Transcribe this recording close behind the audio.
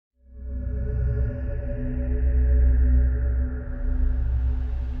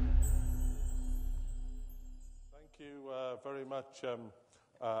much,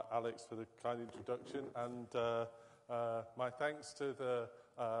 Alex, for the kind introduction, and my thanks to the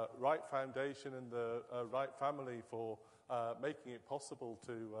Wright Foundation and the Wright family for making it possible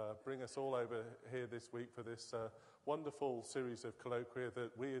to bring us all over here this week for this wonderful series of colloquia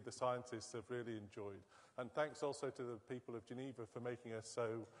that we, the scientists, have really enjoyed. And thanks also to the people of Geneva for making us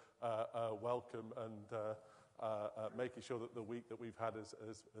so welcome and making sure that the week that we've had has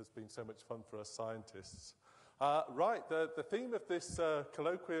been so much fun for us scientists. Right, the theme of this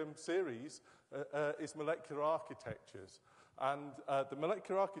colloquium series is molecular architectures. And the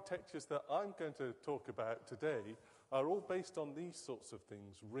molecular architectures that I'm going to talk about today are all based on these sorts of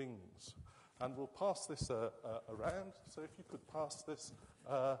things, rings. And we'll pass this around. So if you could pass this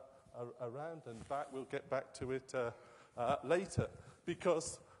around and back, we'll get back to it later.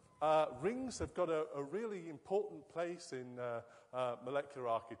 Because rings have got a really important place in molecular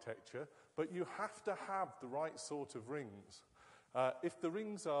architecture, but you have to have the right sort of rings. If the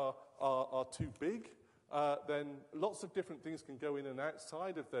rings are too big, then lots of different things can go in and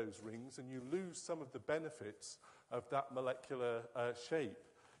outside of those rings, and you lose some of the benefits of that molecular shape.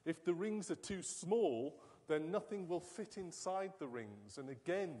 If the rings are too small, then nothing will fit inside the rings, and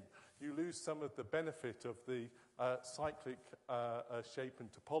again, you lose some of the benefit of the cyclic shape and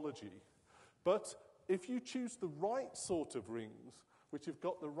topology. But if you choose the right sort of rings, which have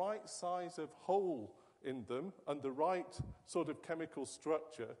got the right size of hole in them and the right sort of chemical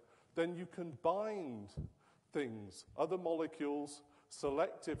structure, then you can bind things, other molecules,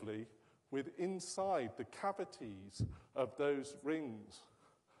 selectively with inside the cavities of those rings.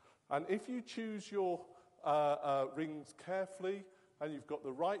 And if you choose your rings carefully, and you've got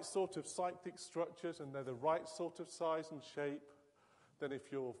the right sort of cyclic structures and they're the right sort of size and shape, then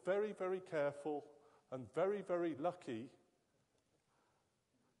if you're very, very careful and very, very lucky,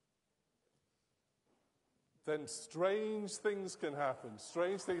 then strange things can happen.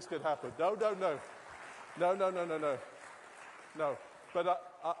 Strange things can happen. No. No. But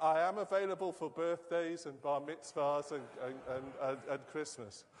I am available for birthdays and bar mitzvahs and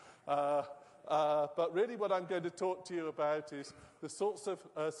Christmas. But really what I'm going to talk to you about is the sorts of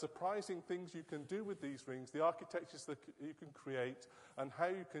surprising things you can do with these rings, the architectures that you can create, and how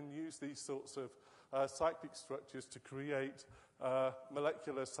you can use these sorts of cyclic structures to create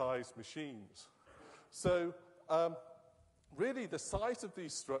molecular-sized machines. So really the size of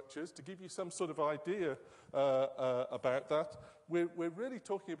these structures, to give you some sort of idea about that, we're really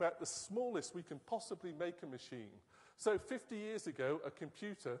talking about the smallest we can possibly make a machine. So 50 years ago, a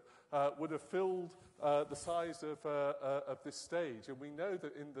computer would have filled the size of this stage. And we know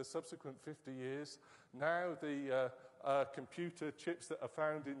that in the subsequent 50 years, now the computer chips that are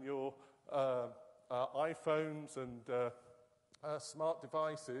found in your iPhones and smart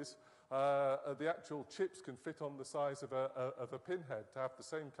devices, the actual chips can fit on the size of a pinhead to have the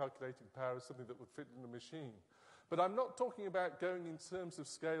same calculating power as something that would fit in a machine. But I'm not talking about going in terms of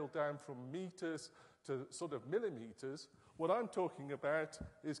scale down from meters to sort of millimeters. What I'm talking about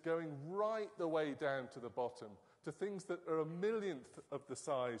is going right the way down to the bottom, to things that are a millionth of the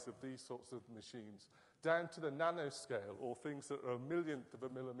size of these sorts of machines, down to the nanoscale, or things that are a millionth of a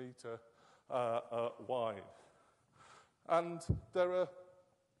millimeter wide. And there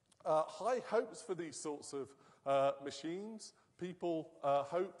are high hopes for these sorts of machines. People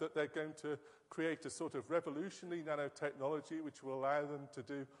hope that they're going to create a sort of revolutionary nanotechnology which will allow them to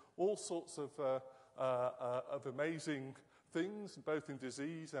do all sorts of amazing things, both in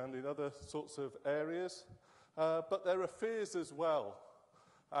disease and in other sorts of areas. But there are fears as well.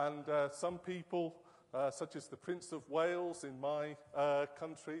 And some people, such as the Prince of Wales in my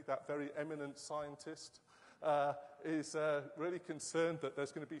country, that very eminent scientist, is really concerned that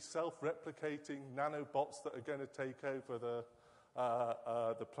there's going to be self-replicating nanobots that are going to take over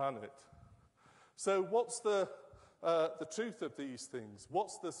the planet. So what's the truth of these things?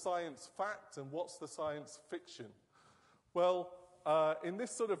 What's the science fact and what's the science fiction? Well, in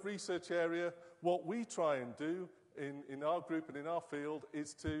this sort of research area, what we try and do in our group and in our field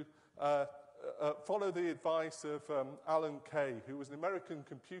is to follow the advice of Alan Kay, who was an American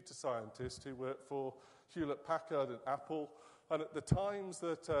computer scientist who worked for Hewlett-Packard and Apple. And at the times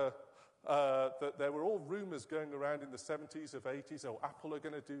that there were all rumors going around in the 70s or 80s, oh, Apple are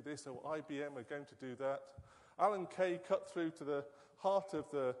going to do this, oh, IBM are going to do that. Alan Kay cut through to the heart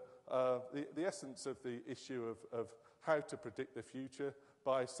of the essence of the issue of how to predict the future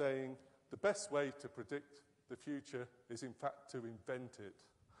by saying the best way to predict the future is, in fact, to invent it.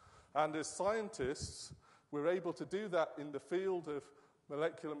 And as scientists, we're able to do that in the field of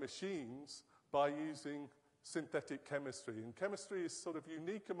molecular machines by using synthetic chemistry. And chemistry is sort of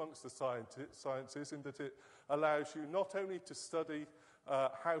unique amongst the sciences in that it allows you not only to study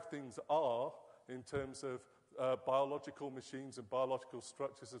how things are in terms of biological machines and biological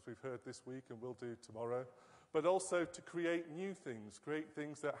structures, as we've heard this week and will do tomorrow, but also to create new things, create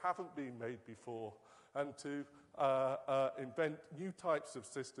things that haven't been made before, and to invent new types of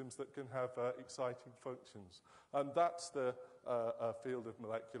systems that can have exciting functions. And that's the field of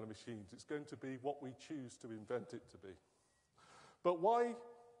molecular machines. It's going to be what we choose to invent it to be. But why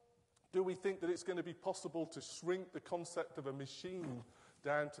do we think that it's going to be possible to shrink the concept of a machine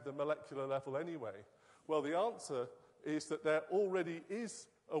down to the molecular level anyway? Well, the answer is that there already is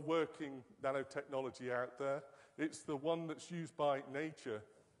a working nanotechnology out there. It's the one that's used by nature.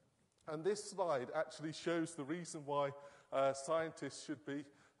 And this slide actually shows the reason why scientists should be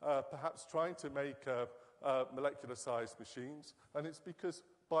perhaps trying to make molecular-sized machines. And it's because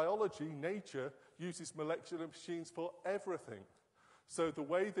biology, nature, uses molecular machines for everything. So the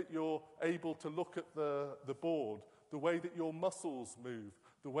way that you're able to look at the board, the way that your muscles move,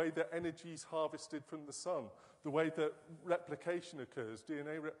 the way that energy is harvested from the sun, the way that replication occurs,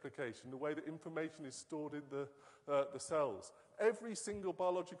 DNA replication, the way that information is stored in the cells. Every single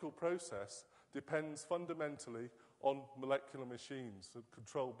biological process depends fundamentally on molecular machines that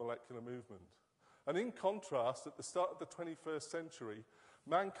control molecular movement. And in contrast, at the start of the 21st century,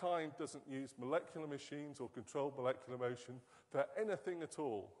 mankind doesn't use molecular machines or control molecular motion for anything at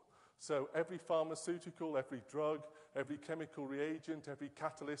all. So every pharmaceutical, every drug, every chemical reagent, every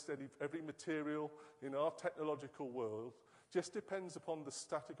catalyst, every material in our technological world just depends upon the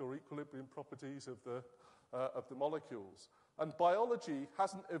static or equilibrium properties of the molecules. And biology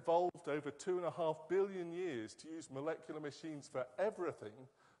hasn't evolved over 2.5 billion years to use molecular machines for everything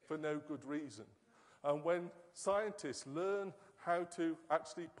for no good reason. And when scientists learn how to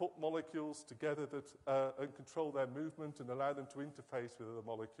actually put molecules together and control their movement and allow them to interface with other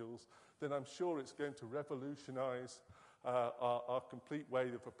molecules, then I'm sure it's going to revolutionize our complete way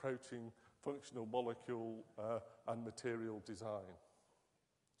of approaching functional molecule and material design.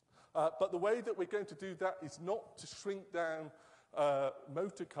 But the way that we're going to do that is not to shrink down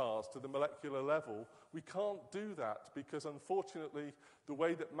motor cars to the molecular level. We can't do that because, unfortunately, the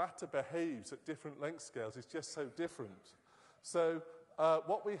way that matter behaves at different length scales is just so different. So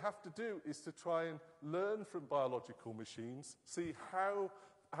what we have to do is to try and learn from biological machines, see how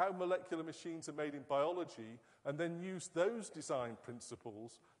molecular machines are made in biology, and then use those design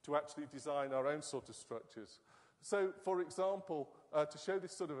principles to actually design our own sort of structures. So, for example, to show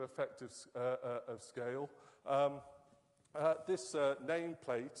this sort of effect of scale, this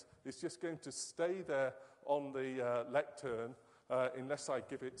nameplate is just going to stay there on the lectern unless I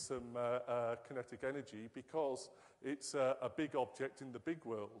give it some kinetic energy, because it's a big object in the big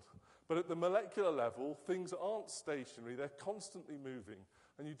world. But at the molecular level, things aren't stationary, they're constantly moving.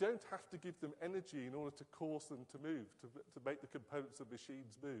 And you don't have to give them energy in order to cause them to move, to make the components of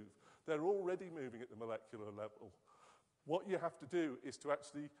machines move. They're already moving at the molecular level. What you have to do is to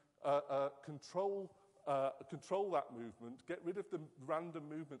actually control that movement, get rid of the random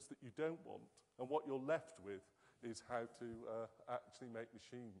movements that you don't want, and what you're left with is how to actually make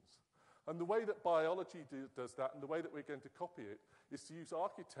machines. And the way that biology does that, and the way that we're going to copy it, is to use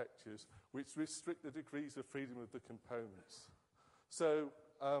architectures which restrict the degrees of freedom of the components. So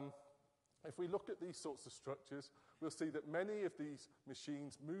if we look at these sorts of structures, we'll see that many of these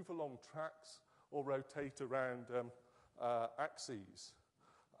machines move along tracks or rotate around axes.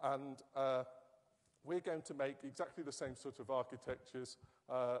 And we're going to make exactly the same sort of architectures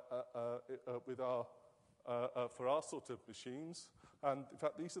for our sort of machines. And in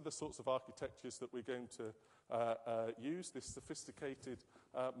fact, these are the sorts of architectures that we're going to use. This sophisticated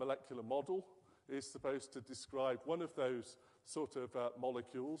molecular model is supposed to describe one of those sort of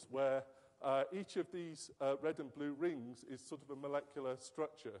molecules where each of these red and blue rings is sort of a molecular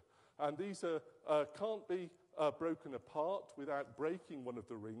structure. And these can't be broken apart without breaking one of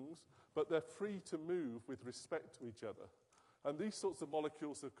the rings, but they're free to move with respect to each other. And these sorts of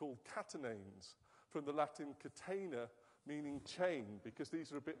molecules are called catenanes, from the Latin catena, meaning chain, because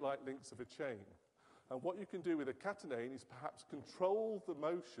these are a bit like links of a chain. And what you can do with a catenane is perhaps control the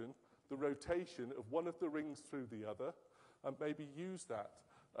motion, the rotation of one of the rings through the other, and maybe use that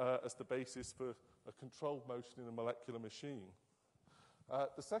as the basis for a controlled motion in a molecular machine.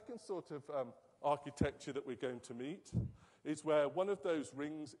 The second sort of architecture that we're going to meet is where one of those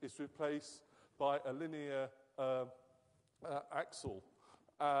rings is replaced by a linear axle.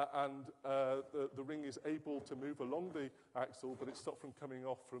 And the ring is able to move along the axle, but it's stopped from coming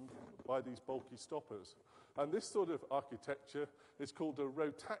off by these bulky stoppers. And this sort of architecture is called a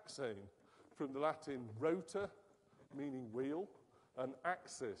rotaxane, from the Latin rota, meaning wheel, and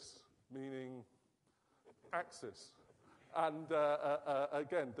axis, meaning axis. And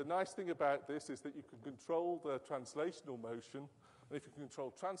again, the nice thing about this is that you can control the translational motion, and if you can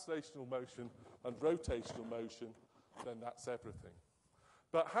control translational motion and rotational motion, then that's everything.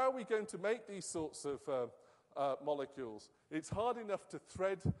 But how are we going to make these sorts of molecules? It's hard enough to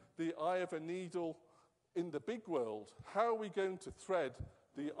thread the eye of a needle in the big world. How are we going to thread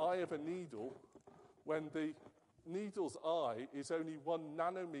the eye of a needle when the needle's eye is only 1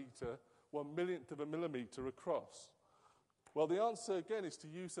 nanometer, 1/1,000,000th of a millimeter across? Well, the answer, again, is to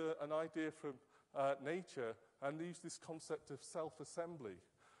use an idea from nature and use this concept of self-assembly.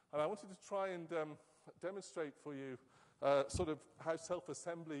 And I wanted to try and demonstrate for you sort of how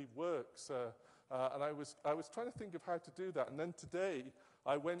self-assembly works. And I was trying to think of how to do that. And then today,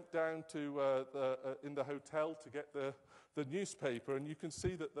 I went down to in the hotel to get the newspaper, and you can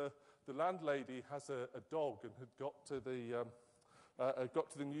see that the landlady has a dog and had got to the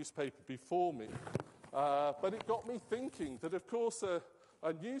newspaper before me. But it got me thinking that, of course, a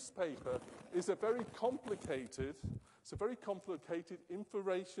newspaper is a very complicated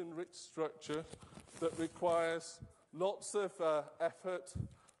information-rich structure that requires lots of effort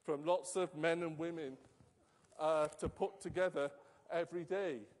from lots of men and women to put together every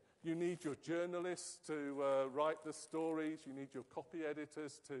day. You need your journalists to write the stories. You need your copy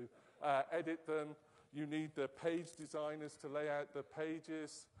editors to edit them. You need the page designers to lay out the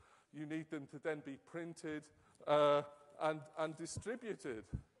pages. You need them to then be printed and distributed.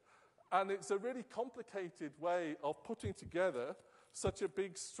 And it's a really complicated way of putting together such a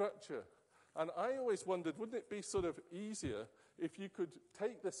big structure. And I always wondered, wouldn't it be sort of easier if you could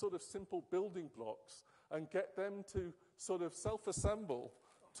take the sort of simple building blocks and get them to sort of self-assemble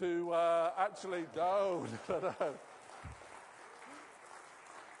to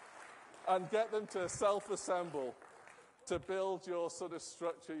and get them to self-assemble to build your sort of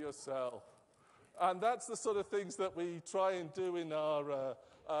structure yourself. And that's the sort of things that we try and do in our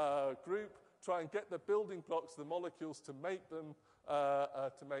group, try and get the building blocks, the molecules, to make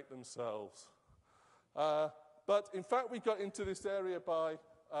themselves. But in fact, we got into this area by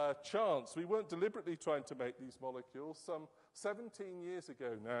chance. We weren't deliberately trying to make these molecules. Some 17 years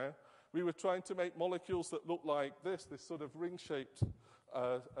ago now, we were trying to make molecules that look like this sort of ring-shaped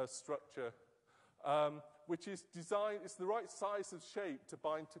structure, which is designed, it's the right size and shape to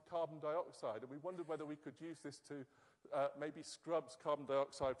bind to carbon dioxide. And we wondered whether we could use this to maybe scrub carbon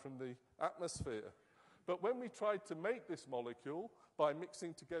dioxide from the atmosphere. But when we tried to make this molecule by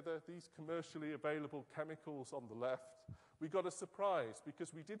mixing together these commercially available chemicals on the left, we got a surprise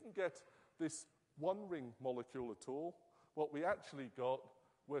because we didn't get this one ring molecule at all. What we actually got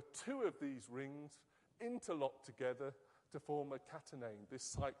were 2 of these rings interlocked together to form a catenane, this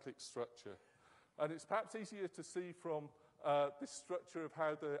cyclic structure. And it's perhaps easier to see from this structure of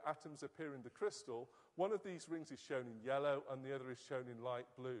how the atoms appear in the crystal. One of these rings is shown in yellow and the other is shown in light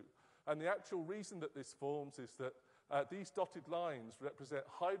blue. And the actual reason that this forms is that these dotted lines represent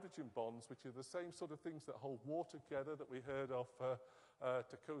hydrogen bonds, which are the same sort of things that hold water together that we heard of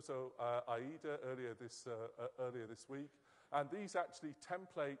Takoso Aida earlier this week. And these actually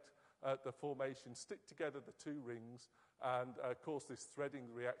template the formation, stick together the 2 rings, and cause this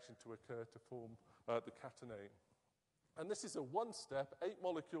threading reaction to occur to form the catenane. And this is a 1-step,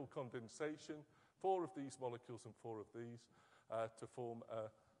 8-molecule condensation, 4 of these molecules and 4 of these, to form a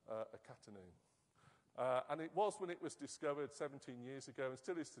catenane. And it was, when it was discovered 17 years ago, and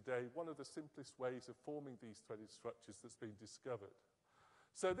still is today, one of the simplest ways of forming these threaded structures that's been discovered.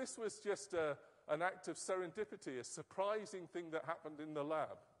 So this was just an act of serendipity, a surprising thing that happened in the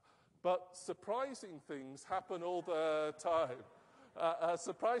lab. But surprising things happen all the time.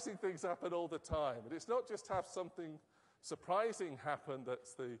 Surprising things happen all the time. And it's not just have something surprising happen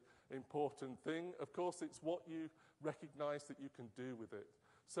that's the important thing. Of course, it's what you recognize that you can do with it.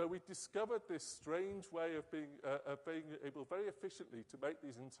 So we discovered this strange way of being able very efficiently to make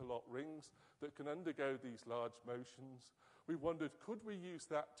these interlock rings that can undergo these large motions. We wondered, could we use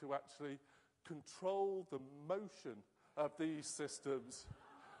that to actually control the motion of these systems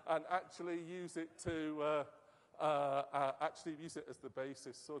and actually use it to use it as the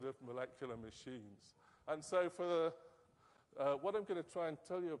basis sort of molecular machines. And so for what I'm going to try and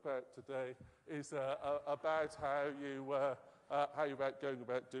tell you about today is about how you're going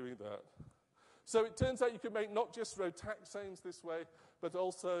about doing that. So it turns out you can make not just rotaxanes this way, but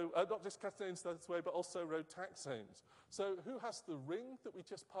also, not just catenanes this way, but also rotaxanes. So who has the ring that we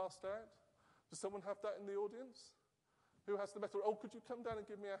just passed out? Does someone have that in the audience? Who has the metal? Oh, could you come down and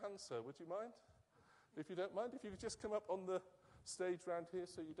give me a hand, sir? Would you mind? If you don't mind, if you could just come up on the stage round here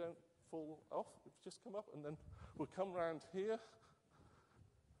so you don't fall off. If you just come up, and then we'll come round here.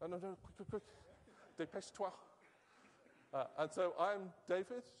 Oh, no, quick. Dépêche-toi. And so I'm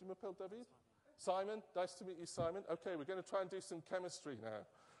David. Je m'appelle David. Simon. Nice to meet you, Simon. Okay, we're going to try and do some chemistry now.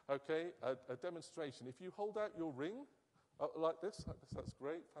 Okay, a demonstration. If you hold out your ring like this, that's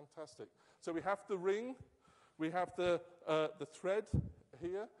great, fantastic. So we have the ring. We have the thread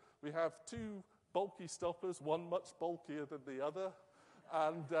here. We have two bulky stoppers, one much bulkier than the other.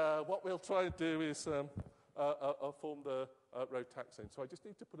 And what we'll try and do is form the rotaxane. So I just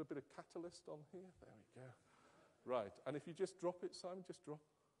need to put a bit of catalyst on here. There we go. Right, and if you just drop it, Simon, just drop.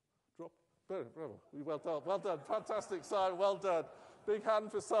 Bravo. Well done. Fantastic, Simon, well done. Big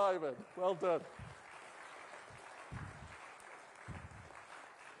hand for Simon. Well done.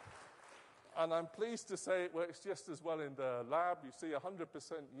 And I'm pleased to say it works just as well in the lab. You see 100%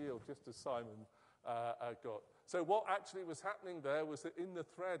 yield, just as Simon got. So what actually was happening there was that in the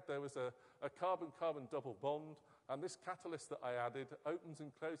thread there was a carbon-carbon double bond, and this catalyst that I added opens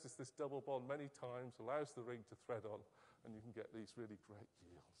and closes this double bond many times, allows the ring to thread on, and you can get these really great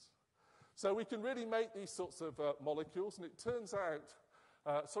yields. So we can really make these sorts of molecules, and it turns out,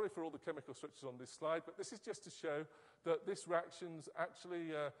 sorry for all the chemical structures on this slide, but this is just to show that this reaction's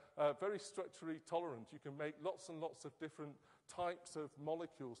actually very structurally tolerant. You can make lots and lots of different types of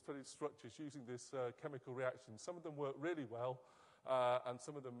molecules, threaded structures, using this chemical reaction. Some of them work really well, and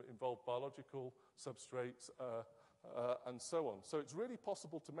some of them involve biological substrates, and so on. So it's really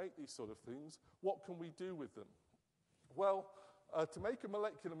possible to make these sort of things. What can we do with them? Well, to make a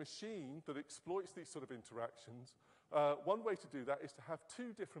molecular machine that exploits these sort of interactions, one way to do that is to have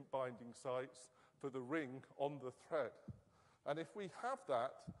two different binding sites for the ring on the thread. And if we have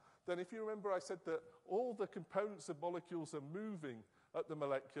that, then if you remember I said that all the components of molecules are moving at the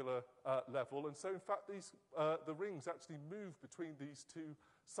molecular level, and so in fact the rings actually move between these two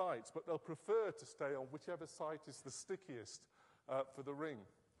sites, but they'll prefer to stay on whichever site is the stickiest for the ring.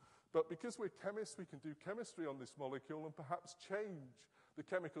 But because we're chemists, we can do chemistry on this molecule and perhaps change the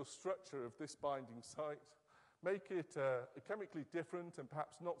chemical structure of this binding site, make it chemically different and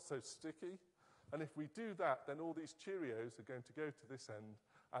perhaps not so sticky. And if we do that, then all these Cheerios are going to go to this end,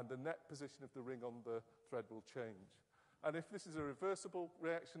 and the net position of the ring on the thread will change. And if this is a reversible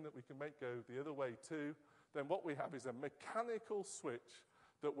reaction that we can make go the other way too, then what we have is a mechanical switch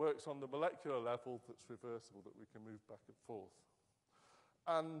that works on the molecular level that's reversible, that we can move back and forth.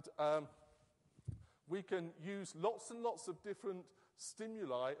 And we can use lots and lots of different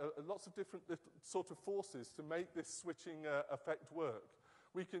stimuli, lots of different sort of forces to make this switching effect work.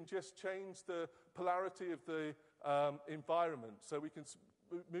 We can just change the polarity of the environment. So we can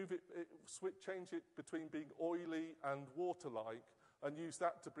change it between being oily and water-like, and use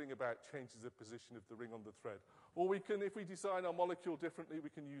that to bring about changes of position of the ring on the thread. Or we can, if we design our molecule differently,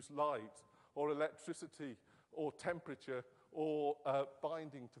 we can use light or electricity or temperature or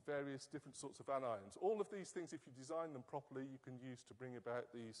binding to various different sorts of anions. All of these things, if you design them properly, you can use to bring about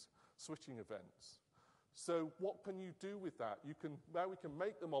these switching events. So what can you do with that? Now we can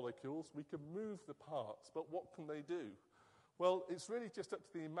make the molecules, we can move the parts, but what can they do? Well, it's really just up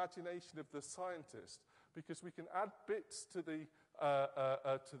to the imagination of the scientist, because we can add bits to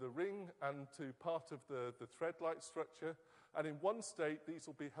the ring and to part of the thread-like structure, and in one state these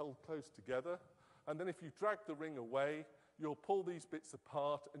will be held close together, and then if you drag the ring away, you'll pull these bits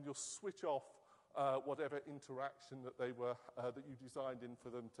apart and you'll switch off whatever interaction that that you designed in for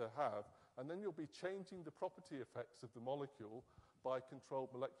them to have, and then you'll be changing the property effects of the molecule by controlled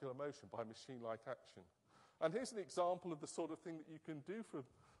molecular motion, by machine-like action. And here's an example of the sort of thing that you can do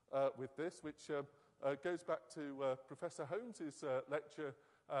with this, which goes back to Professor Holmes's lecture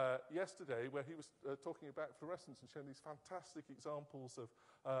yesterday, where he was talking about fluorescence and showing these fantastic examples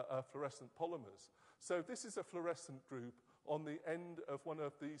of fluorescent polymers. So this is a fluorescent group on the end of one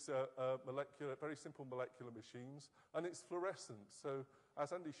of these very simple molecular machines, and it's fluorescent. So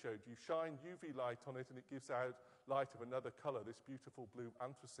as Andy showed, you shine UV light on it and it gives out light of another color, this beautiful blue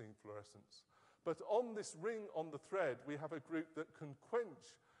anthracene fluorescence. But on this ring on the thread, we have a group that can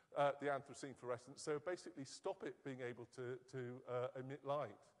quench the anthracene fluorescence, so basically stop it being able to emit light.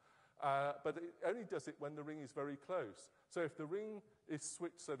 But it only does it when the ring is very close. So if the ring is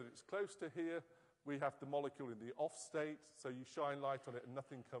switched so that it's close to here, we have the molecule in the off state, so you shine light on it and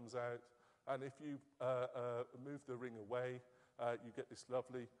nothing comes out. And if you move the ring away, you get this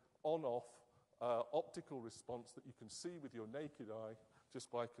lovely on-off optical response that you can see with your naked eye just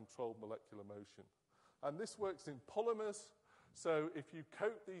by controlled molecular motion. And this works in polymers. So if you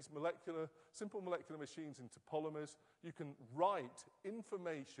coat these simple molecular machines into polymers, you can write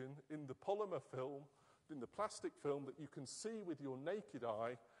information in the polymer film, in the plastic film, that you can see with your naked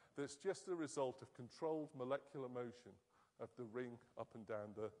eye, that's just a result of controlled molecular motion of the ring up and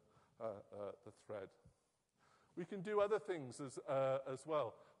down the thread. We can do other things as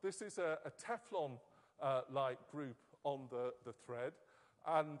well. This is a Teflon-like group on the thread,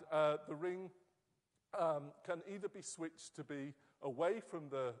 and the ring can either be switched to be away from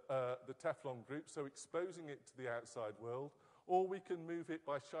the Teflon group, so exposing it to the outside world, or we can move it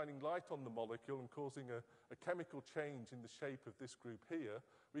by shining light on the molecule and causing a chemical change in the shape of this group here.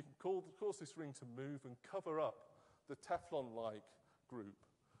 We can cause this ring to move and cover up the Teflon-like group.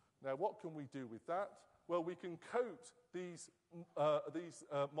 Now, what can we do with that? Well, we can coat these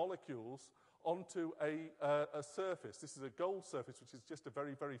molecules onto a surface. This is a gold surface, which is just a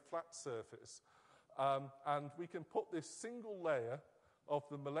very, very flat surface. And we can put this single layer of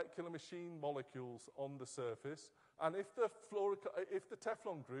the molecular machine molecules on the surface. And if the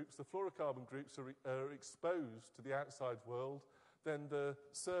Teflon groups, the fluorocarbon groups, are exposed to the outside world, then the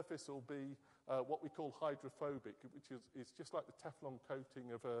surface will be what we call hydrophobic, which is just like the Teflon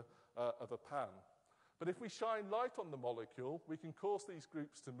coating of a pan. But if we shine light on the molecule, we can cause these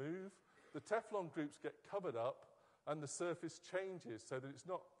groups to move, the Teflon groups get covered up, and the surface changes so that it's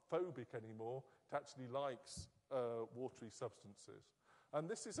not phobic anymore. It actually likes watery substances. And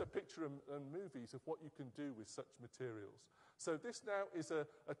this is a picture in movies of what you can do with such materials. So this now is a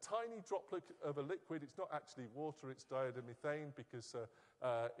tiny droplet of a liquid. It's not actually water, it's diethylmethane, because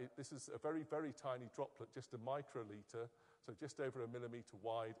this is a very, very tiny droplet, just a microliter, so just over 1 millimeter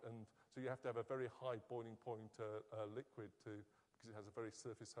wide, and so you have to have a very high boiling point liquid because it has a very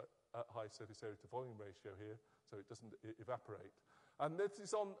high surface area to volume ratio here, so it doesn't evaporate. And this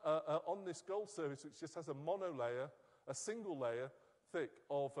is on this gold surface, which just has a monolayer, a single layer thick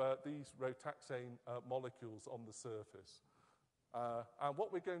of these rotaxane molecules on the surface. And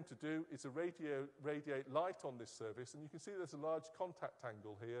what we're going to do is radiate light on this surface, and you can see there's a large contact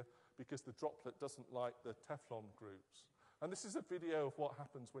angle here because the droplet doesn't like the Teflon groups. And this is a video of what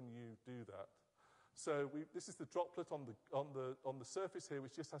happens when you do that. So this is the droplet on the surface here,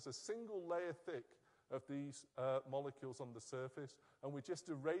 which just has a single layer thick of these molecules on the surface, and we're just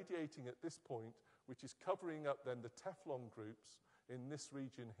irradiating at this point, which is covering up then the Teflon groups in this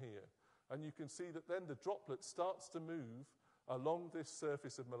region here. And you can see that then the droplet starts to move along this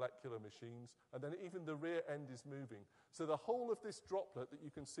surface of molecular machines, and then even the rear end is moving. So the whole of this droplet that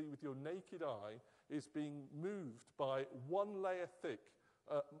you can see with your naked eye is being moved by one layer thick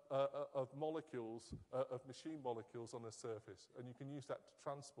of molecules, of machine molecules on a surface, and you can use that to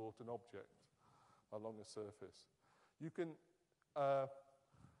transport an object along a surface. You can,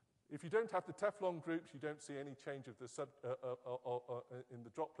 if you don't have the Teflon groups, you don't see any change of the in the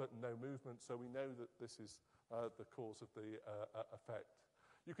droplet and no movement, so we know that this is the cause of the effect.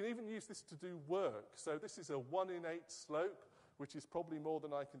 You can even use this to do work. So this is a 1 in 8 slope, which is probably more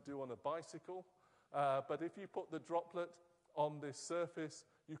than I can do on a bicycle. But if you put the droplet on this surface,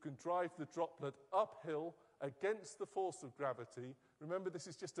 you can drive the droplet uphill against the force of gravity. Remember, this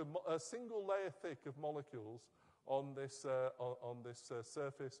is just a single layer thick of molecules on this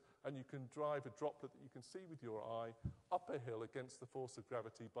surface, and you can drive a droplet that you can see with your eye up a hill against the force of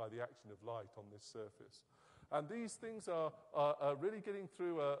gravity by the action of light on this surface. And these things are really getting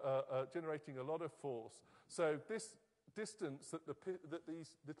through, generating a lot of force. So this distance that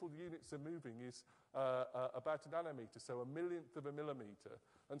these little units are moving is about a nanometer, so 1/1,000,000 of a millimeter.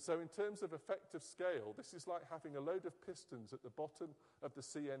 And so in terms of effective scale, this is like having a load of pistons at the bottom of the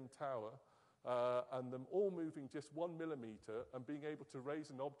CN tower, and them all moving just 1 millimeter and being able to raise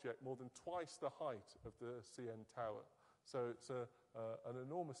an object more than twice the height of the CN tower. So it's an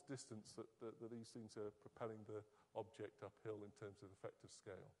enormous distance that these things are propelling the object uphill in terms of effective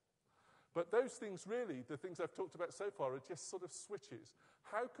scale. But those things really, the things I've talked about so far, are just sort of switches.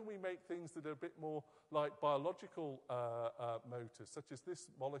 How can we make things that are a bit more like biological motors, such as this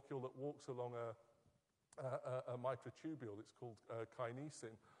molecule that walks along a microtubule that's called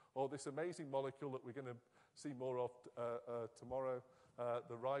kinesin, or this amazing molecule that we're going to see more of tomorrow,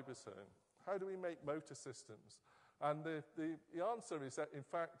 the ribosome? How do we make motor systems? And the answer is that, in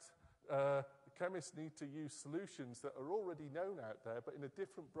fact, chemists need to use solutions that are already known out there, but in a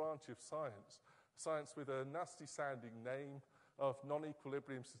different branch of science with a nasty-sounding name of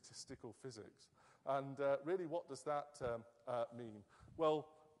non-equilibrium statistical physics. And really, what does that mean? Well,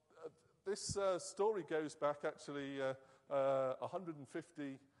 this story goes back actually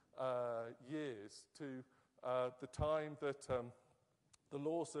 150 years to the time that the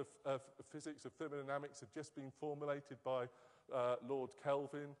laws of physics, of thermodynamics, had just been formulated by Lord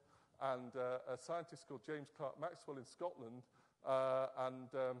Kelvin, and a scientist called James Clerk Maxwell in Scotland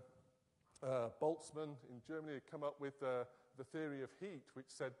and Boltzmann in Germany had come up with the the theory of heat, which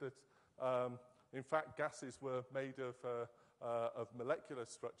said that, in fact, gases were made of molecular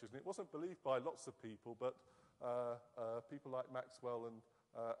structures. And it wasn't believed by lots of people, but people like Maxwell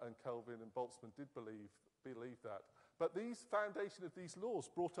and Kelvin and Boltzmann did believe that. But these foundation of these laws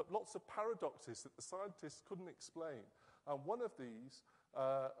brought up lots of paradoxes that the scientists couldn't explain. And one of these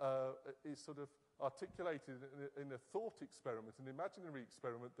is sort of articulated in a thought experiment, an imaginary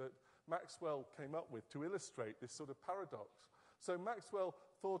experiment that Maxwell came up with to illustrate this sort of paradox. So Maxwell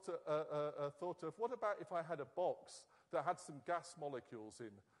thought of, what about if I had a box that had some gas molecules in,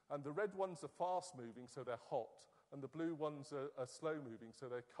 and the red ones are fast-moving, so they're hot, and the blue ones are slow-moving, so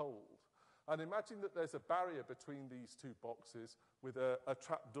they're cold. And imagine that there's a barrier between these two boxes with a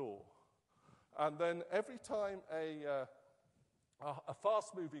trap door. And then every time a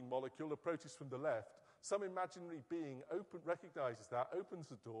fast-moving molecule approaches from the left, some imaginary being recognizes that, opens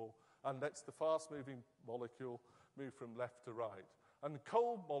the door, and lets the fast-moving molecule move from left to right. And the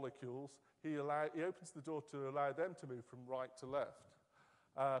cold molecules, he opens the door to allow them to move from right to left.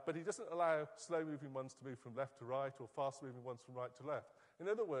 But he doesn't allow slow-moving ones to move from left to right or fast-moving ones from right to left. In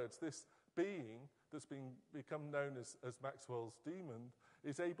other words, this being that's become known as Maxwell's demon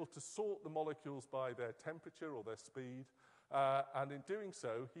is able to sort the molecules by their temperature or their speed, and in doing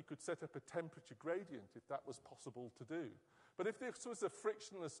so, he could set up a temperature gradient if that was possible to do. But if this was a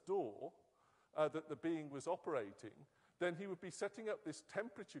frictionless door that the being was operating, then he would be setting up this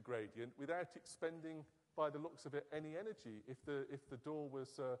temperature gradient without expending, by the looks of it, any energy if the door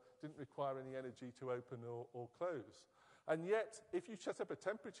didn't require any energy to open or close. And yet, if you set up a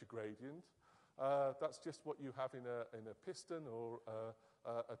temperature gradient, that's just what you have in a piston or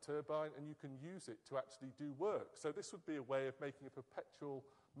a turbine, and you can use it to actually do work. So this would be a way of making a perpetual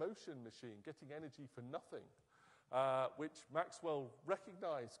motion machine, getting energy for nothing, which Maxwell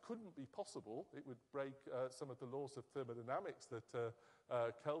recognized couldn't be possible. It would break some of the laws of thermodynamics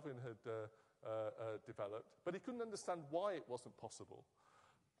that Kelvin had developed, but he couldn't understand why it wasn't possible.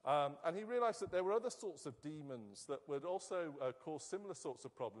 And he realized that there were other sorts of demons that would also cause similar sorts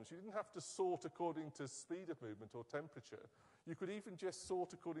of problems. You didn't have to sort according to speed of movement or temperature. You could even just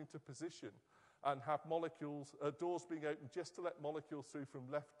sort according to position and have doors being opened just to let molecules through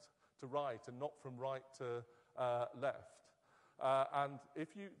from left to right and not from right to left. And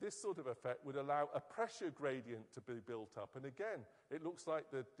this sort of effect would allow a pressure gradient to be built up. And again, it looks like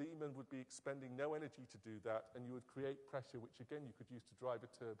the demon would be expending no energy to do that, and you would create pressure, which again you could use to drive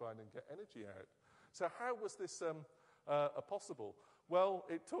a turbine and get energy out. So how was this possible? Well,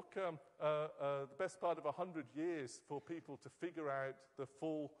 it took the best part of 100 years for people to figure out the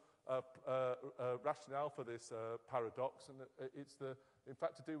full rationale for this paradox, and it's in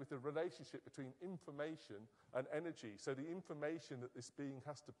fact to do with the relationship between information and energy. So the information that this being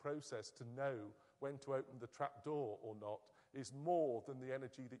has to process to know when to open the trap door or not is more than the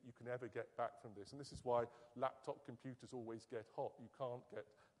energy that you can ever get back from this. And this is why laptop computers always get hot. You can't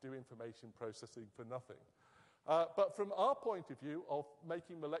do information processing for nothing. But from our point of view of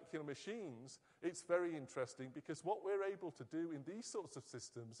making molecular machines, it's very interesting because what we're able to do in these sorts of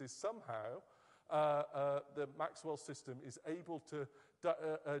systems is somehow the Maxwell system is able to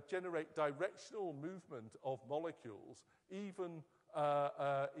generate directional movement of molecules, even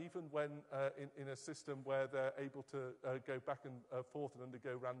when in a system where they're able to go back and forth and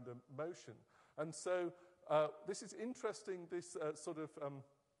undergo random motion. And so this is interesting, this sort of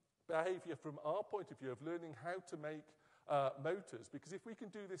behavior from our point of view of learning how to make motors, because if we can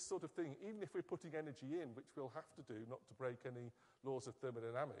do this sort of thing, even if we're putting energy in, which we'll have to do not to break any laws of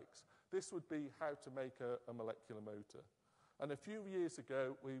thermodynamics, this would be how to make a molecular motor. And a few years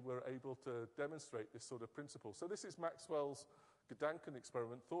ago, we were able to demonstrate this sort of principle. So this is Maxwell's Gedanken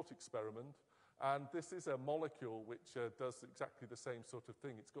experiment, thought experiment, and this is a molecule which does exactly the same sort of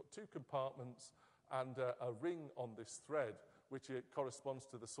thing. It's got two compartments and a ring on this thread, which corresponds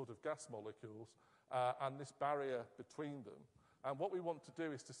to the sort of gas molecules, and this barrier between them. And what we want to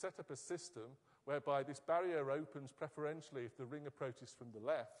do is to set up a system whereby this barrier opens preferentially if the ring approaches from the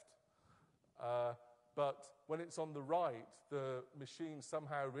left, but when it's on the right, the machine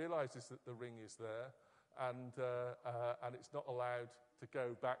somehow realizes that the ring is there, and it's not allowed to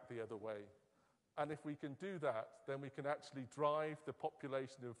go back the other way. And if we can do that, then we can actually drive the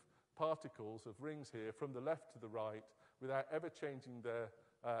population of particles, of rings here, from the left to the right without ever changing their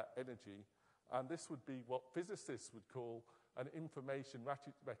energy. And this would be what physicists would call an information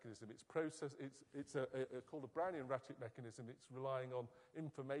ratchet mechanism. It's called a Brownian ratchet mechanism. It's relying on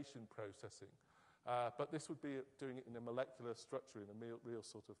information processing. But this would be doing it in a molecular structure, in a real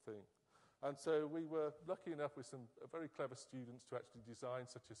sort of thing. And so we were lucky enough with some very clever students to actually design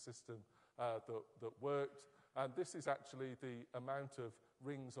such a system that worked. And this is actually the amount of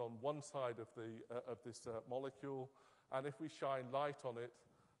rings on one side of this molecule. And if we shine light on it,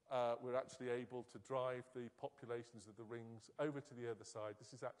 we're actually able to drive the populations of the rings over to the other side.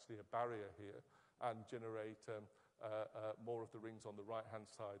 This is actually a barrier here, and generate more of the rings on the right-hand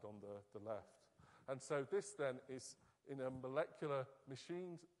side on the left. And so this then is, in a molecular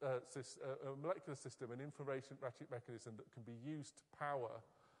molecular system, an information ratchet mechanism that can be used to power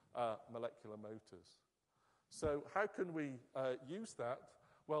molecular motors. So how can we use that?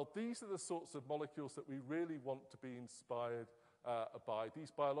 Well, these are the sorts of molecules that we really want to be inspired by,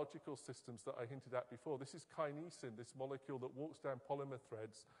 these biological systems that I hinted at before. This is kinesin, this molecule that walks down polymer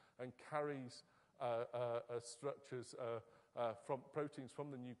threads and carries structures from proteins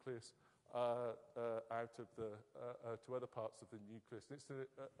from the nucleus out of to other parts of the nucleus. And it's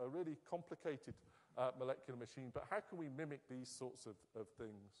a really complicated molecular machine, but how can we mimic these sorts of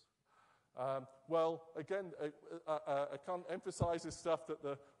things? Well, again, I can't emphasize this stuff, that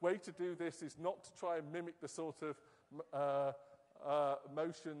the way to do this is not to try and mimic the sort of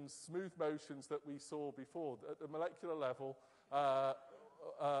motions, smooth motions that we saw before. At the molecular level,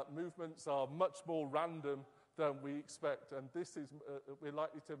 movements are much more random than we expect, and this is we're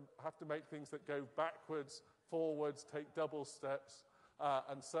likely to have to make things that go backwards, forwards, take double steps,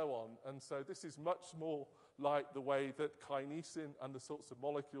 and so on. And so this is much more like the way that kinesin and the sorts of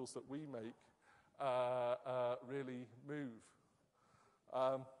molecules that we make really move.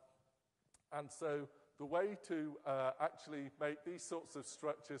 And so the way to actually make these sorts of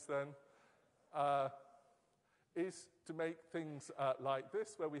structures then is to make things like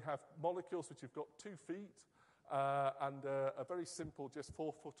this, where we have molecules which have got 2 feet and a very simple, just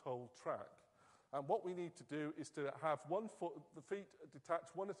 4-foothold track. And what we need to do is to have the feet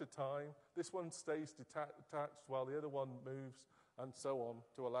detached one at a time. This one stays detached while the other one moves, and so on,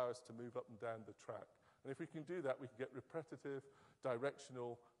 to allow us to move up and down the track. And if we can do that, we can get repetitive,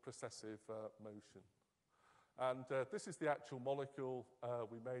 directional, processive motion. And this is the actual molecule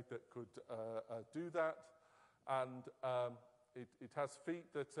we made that could do that. And it has feet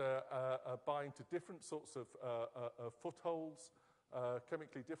that bind to different sorts of footholds,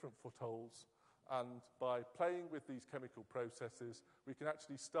 chemically different footholds. And by playing with these chemical processes, we can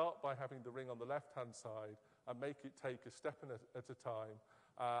actually start by having the ring on the left-hand side and make it take a step at a time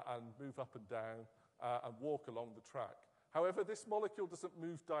and move up and down and walk along the track. However, this molecule doesn't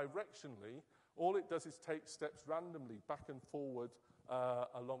move directionally. All it does is take steps randomly back and forward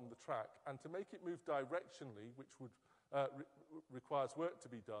along the track. And to make it move directionally, which would requires work to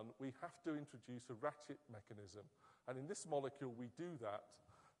be done, we have to introduce a ratchet mechanism. And in this molecule, we do that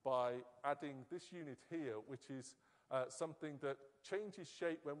by adding this unit here, which is something that changes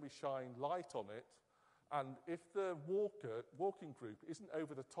shape when we shine light on it. And if the walking group isn't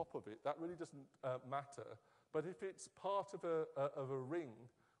over the top of it, that really doesn't matter. But if it's part of a ring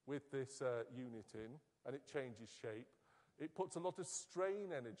with this unit in, and it changes shape, it puts a lot of strain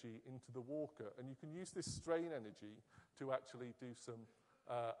energy into the walker. And you can use this strain energy to actually do some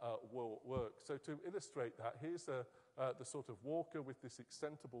work. So to illustrate that, here's the sort of walker with this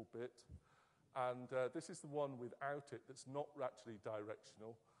extentable bit. And this is the one without it that's not actually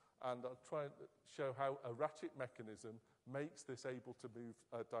directional. And I'll try and show how a ratchet mechanism makes this able to move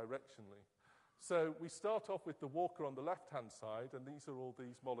directionally. So we start off with the walker on the left-hand side, and these are all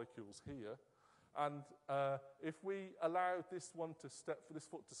these molecules here. And if we allow this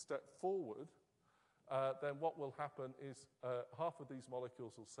foot to step forward, then what will happen is half of these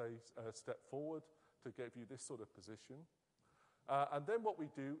molecules will say step forward to give you this sort of position. And then what we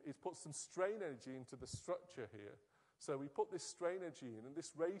do is put some strain energy into the structure here. So we put this strain energy in, and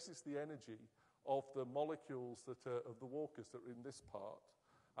this raises the energy of the molecules of the walkers that are in this part.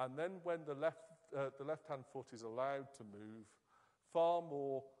 And then when the left-hand foot is allowed to move, far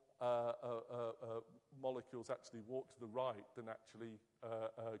more molecules actually walk to the right than actually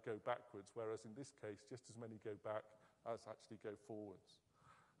go backwards, whereas in this case, just as many go back as actually go forwards.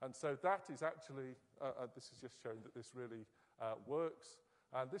 And so that is actually, this is just showing that this really works.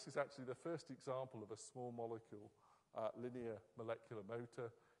 And this is actually the first example of a small molecule linear molecular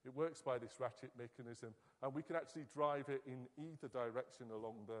motor. It works by this ratchet mechanism, and we can actually drive it in either direction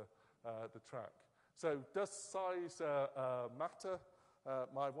along the track. So does size matter?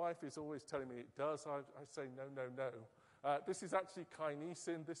 My wife is always telling me it does. I say no, no, no. This is actually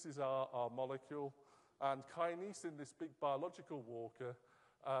kinesin. This is our molecule. And kinesin, this big biological walker,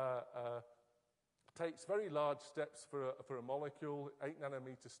 takes very large steps for a molecule, 8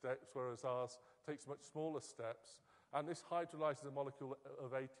 nanometer steps, whereas ours takes much smaller steps. And this hydrolyzes a molecule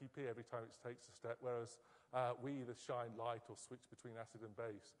of ATP every time it takes a step, whereas we either shine light or switch between acid and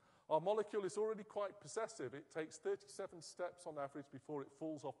base. Our molecule is already quite possessive. It takes 37 steps on average before it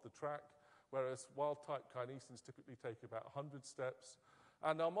falls off the track, whereas wild-type kinesins typically take about 100 steps.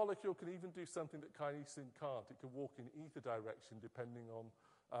 And our molecule can even do something that kinesin can't. It can walk in either direction depending on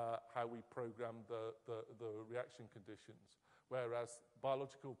how we program the reaction conditions, whereas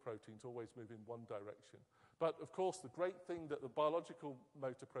biological proteins always move in one direction. But, of course, the great thing that the biological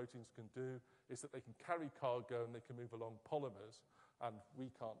motor proteins can do is that they can carry cargo and they can move along polymers, and we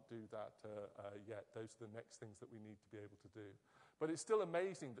can't do that yet. Those are the next things that we need to be able to do. But it's still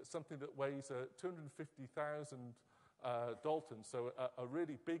amazing that something that weighs 250,000 Daltons, so a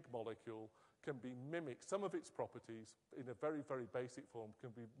really big molecule, can be mimicked. Some of its properties, in a very, very basic form, can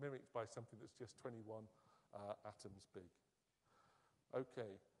be mimicked by something that's just 21 atoms big.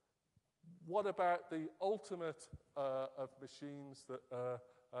 Okay. What about the ultimate of machines that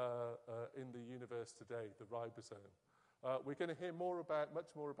in the universe today, the ribosome? We're going to hear much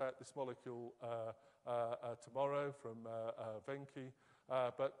more about this molecule tomorrow from Venki.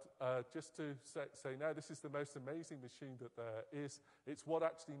 But just to say now, this is the most amazing machine that there is. It's what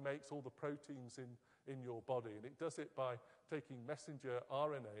actually makes all the proteins in your body. And it does it by taking messenger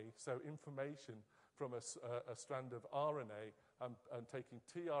RNA, so information from a strand of RNA, and taking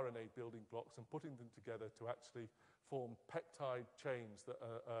tRNA building blocks and putting them together to actually form peptide chains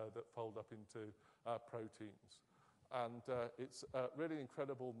that fold up into proteins. And it's a really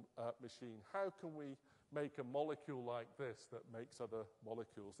incredible machine. How can we make a molecule like this that makes other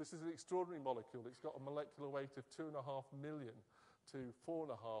molecules? This is an extraordinary molecule. It's got a molecular weight of 2.5 million to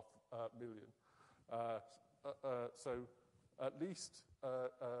 4.5 million. So at least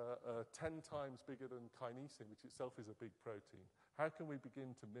 10 times bigger than kinesin, which itself is a big protein. How can we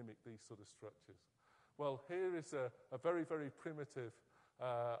begin to mimic these sort of structures? Well, here is a very, very primitive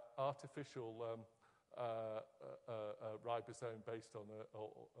artificial ribosome based on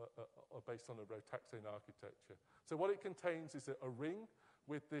a rotaxane architecture. So what it contains is a ring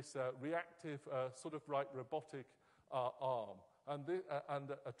with this reactive sort of robotic arm, and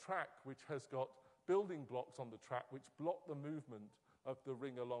a track which has got building blocks on the track which block the movement of the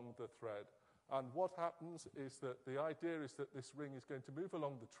ring along the thread. And what happens is that the idea is that this ring is going to move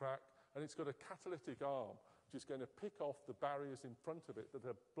along the track, and it's got a catalytic arm which is going to pick off the barriers in front of it that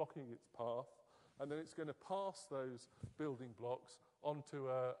are blocking its path, and then it's going to pass those building blocks onto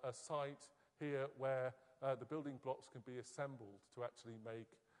a site here where the building blocks can be assembled to actually make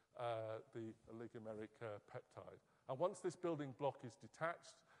the oligomeric peptide. And once this building block is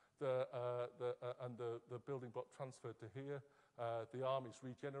detached, and the building block transferred to here, the arm is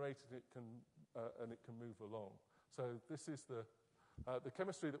regenerated, and it can move along. So this is the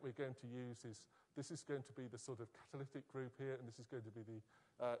chemistry that we're going to use this is going to be the sort of catalytic group here, and this is going to be the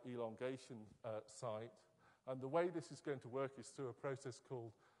elongation site. And the way this is going to work is through a process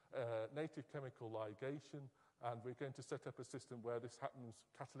called native chemical ligation, and we're going to set up a system where this happens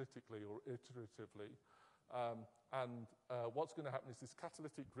catalytically or iteratively. What's going to happen is this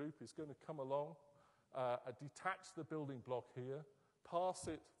catalytic group is going to come along, detach the building block here, pass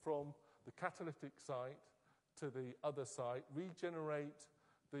it from the catalytic site to the other site, regenerate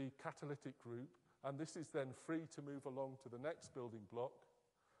the catalytic group, and this is then free to move along to the next building block,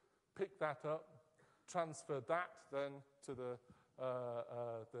 pick that up, transfer that then to the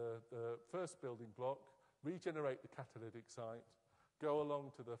first building block, regenerate the catalytic site, go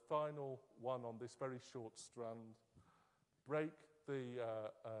along to the final one on this very short strand, break the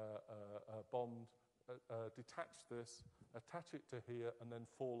bond, detach this, attach it to here, and then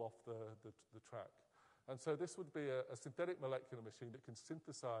fall off the track. And so this would be a synthetic molecular machine that can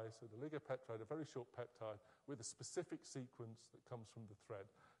synthesize an oligopeptide, a very short peptide, with a specific sequence that comes from the thread.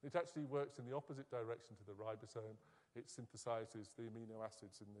 It actually works in the opposite direction to the ribosome. It synthesizes the amino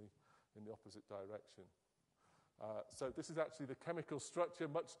acids in the opposite direction. So this is actually the chemical structure,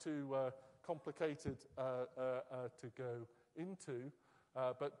 much too complicated to go into.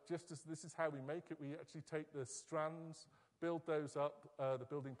 But just as this is how we make it, we actually take the strands, build those up, the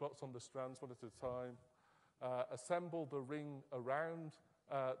building blocks on the strands one at a time, assemble the ring around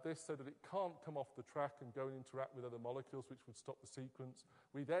this so that it can't come off the track and go and interact with other molecules, which would stop the sequence.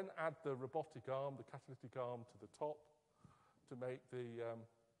 We then add the robotic arm, the catalytic arm, to the top to make the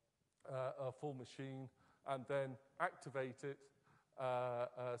full machine, and then activate it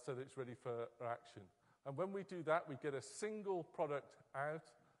so that it's ready for action. And when we do that, we get a single product out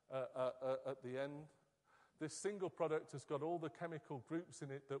at the end. This single product has got all the chemical groups in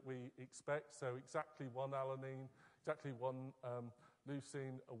it that we expect, so exactly one alanine, exactly one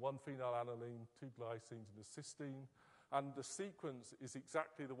leucine, one phenylalanine, 2 glycines, and a cysteine. And the sequence is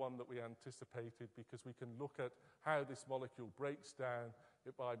exactly the one that we anticipated, because we can look at how this molecule breaks down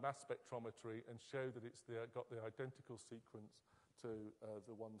it by mass spectrometry and show that it's got the identical sequence to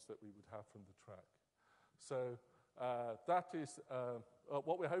the ones that we would have from the track. So that is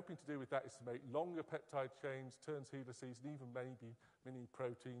what we're hoping to do with that is to make longer peptide chains, turns helices, and even maybe mini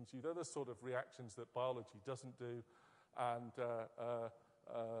proteins, use other sort of reactions that biology doesn't do, and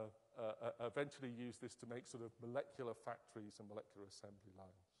eventually use this to make sort of molecular factories and molecular assembly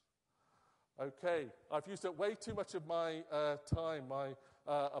lines. Okay, I've used up way too much of my time. My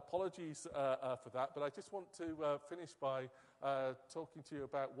apologies for that, but I just want to finish by talking to you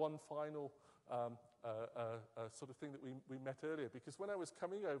about one final sort of thing that we met earlier. Because when I was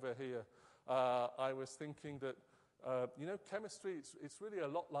coming over here, I was thinking that, chemistry, it's really a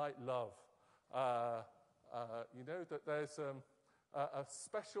lot like love. That there's a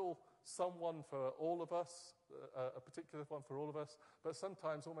special someone for all of us, a particular one for all of us, but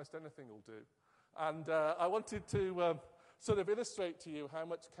sometimes almost anything will do. And I wanted to sort of illustrate to you how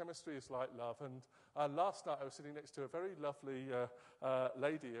much chemistry is like love. And last night I was sitting next to a very lovely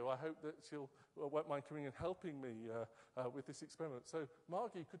lady who I hope that she'll won't mind coming and helping me with this experiment. So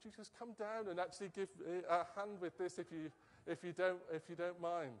Margie, could you just come down and actually give a hand with this if you don't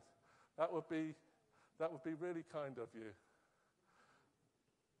mind? That would be really kind of you.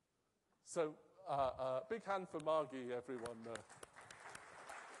 So, big hand for Margie, everyone.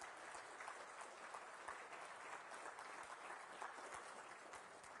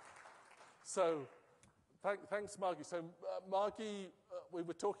 So, thanks, Margie. So, Margie, we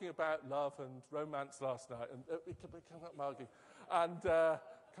were talking about love and romance last night, and come up, Margie, and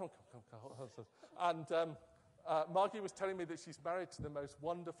come. And Margie was telling me that she's married to the most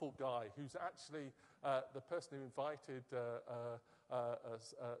wonderful guy, who's actually the person who invited the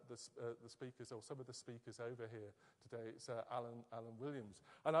speakers, or some of the speakers over here today. It's Alan Williams.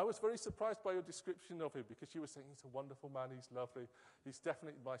 And I was very surprised by your description of him, because you were saying he's a wonderful man, he's lovely, he's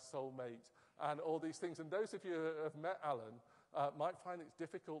definitely my soulmate, and all these things. And those of you who have met Alan might find it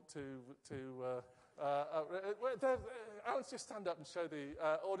difficult to Alan, just stand up and show the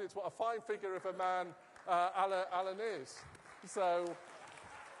audience what a fine figure of a man Alan is. So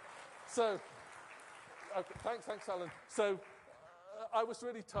okay, thanks, Alan. So I was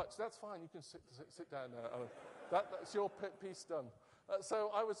really touched. That's fine. You can sit down now, Alan. That's your piece done. So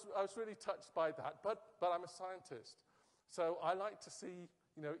I was really touched by that. But I'm a scientist, so I like to see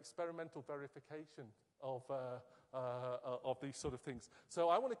experimental verification of these sort of things. So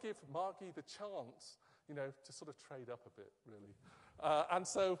I want to give Margie the chance, to sort of trade up a bit, really. And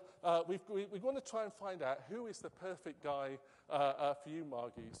so we want to try and find out who is the perfect guy for you,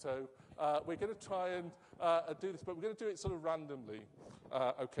 Margie. So we're going to try and do this, but we're going to do it sort of randomly.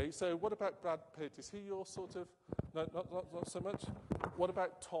 Okay, so what about Brad Pitt? Is he your sort of... No, not so much. What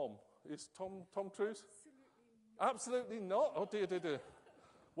about Tom? Is Tom Cruise? Absolutely not. Oh, dear.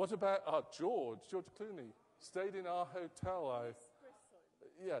 What about George Clooney? Stayed in our hotel.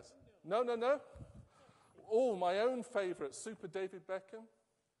 Yes. No. Oh, my own favourite, Super David Beckham,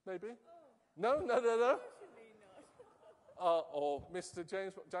 maybe? No. Or Mr.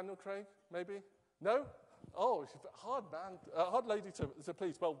 Daniel Craig, maybe? No? Oh, hard man, hard lady to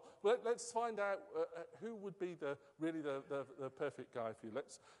please. Well, let's find out who would be the perfect guy for you.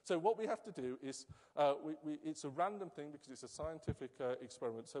 So what we have to do is, it's a random thing because it's a scientific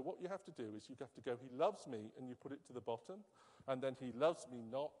experiment. So what you have to do is you have to go, he loves me, and you put it to the bottom, and then he loves me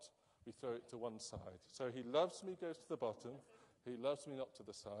not, we throw it to one side. So he loves me goes to the bottom, he loves me not to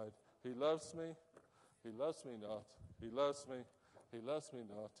the side, he loves me not, he loves me, he loves me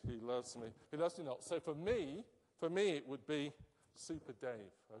not, he loves me not. So for me it would be Super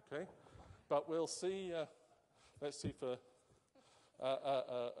Dave, okay? But we'll see, let's see for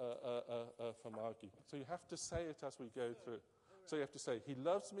Margie. So you have to say it as we go through. So you have to say, he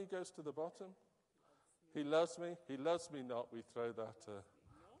loves me goes to the bottom, he loves me not, we throw that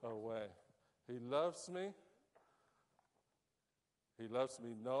away. He loves me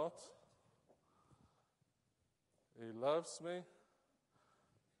not, he loves me,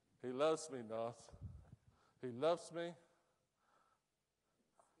 he loves me not,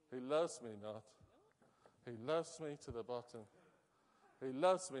 he loves me to the bottom, he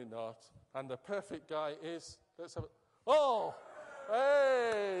loves me not, and the perfect guy is, let's have it. Oh,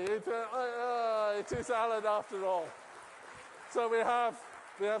 hey, it is Alan after all. So we have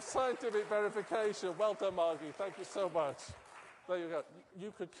scientific verification. Well done, Margie. Thank you so much. There you go.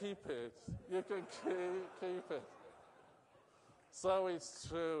 You could keep it. You could keep it. So it's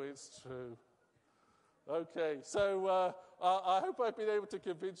true. Okay, so I hope I've been able to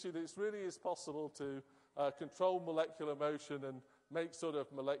convince you that it really is possible to control molecular motion and make sort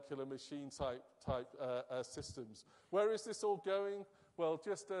of molecular machine type systems. Where is this all going? Well,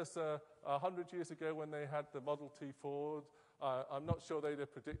 just as 100 years ago when they had the Model T Ford, I'm not sure they'd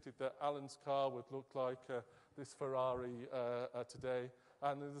have predicted that Alan's car would look like this Ferrari today.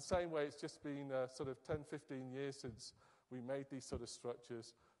 And in the same way, it's just been sort of 10, 15 years since we made these sort of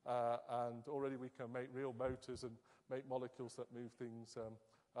structures, and already we can make real motors and make molecules that move things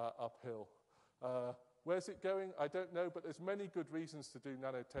uphill. Where's it going? I don't know, but there's many good reasons to do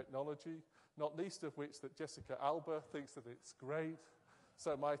nanotechnology, not least of which that Jessica Alba thinks that it's great.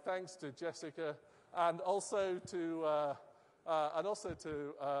 So my thanks to Jessica, and also to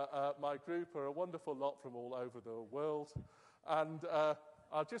my group, who are a wonderful lot from all over the world. And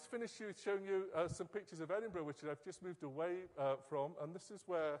I'll just finish showing you some pictures of Edinburgh, which I've just moved away from. And this is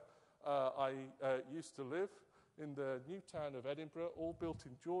where I used to live, in the new town of Edinburgh, all built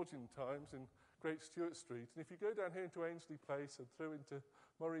in Georgian times in Great Stewart Street. And if you go down here into Ainsley Place and through into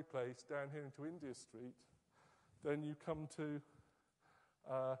Murray Place, down here into India Street, then you come to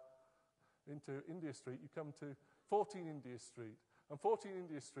into India Street, you come to 14 India Street. And 14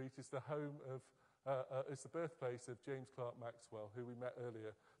 India Street is the home of is the birthplace of James Clerk Maxwell, who we met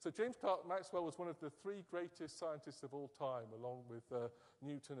earlier. So James Clerk Maxwell was one of the three greatest scientists of all time, along with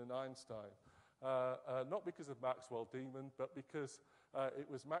Newton and Einstein. Not because of Maxwell Demon, but because it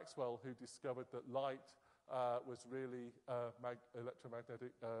was Maxwell who discovered that light was really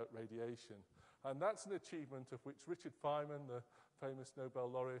electromagnetic radiation. And that's an achievement of which Richard Feynman, the famous Nobel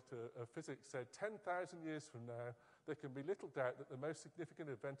laureate of physics, said 10,000 years from now, there can be little doubt that the most significant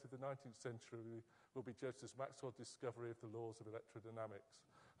event of the 19th century will be judged as Maxwell's discovery of the laws of electrodynamics.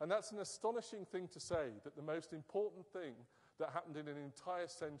 And that's an astonishing thing to say, that the most important thing that happened in an entire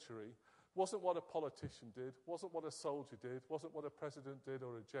century wasn't what a politician did, wasn't what a soldier did, wasn't what a president did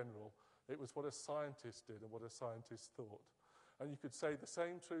or a general. It was what a scientist did and what a scientist thought. And you could say the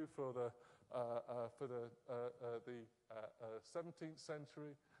same true for the 17th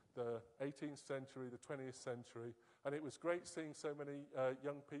century, the 18th century, the 20th century. And it was great seeing so many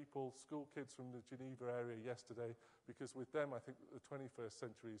young people, school kids from the Geneva area yesterday, because with them I think that the 21st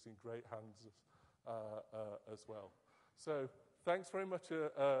century is in great hands as well. So thanks very much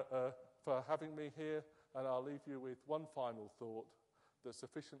for having me here, and I'll leave you with one final thought, that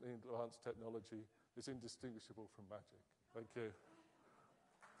sufficiently advanced technology is indistinguishable from magic. Thank you.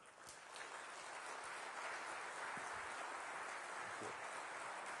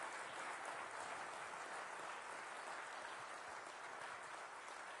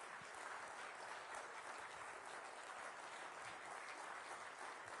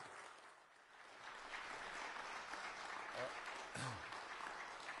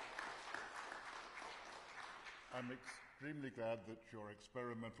 I'm extremely glad that your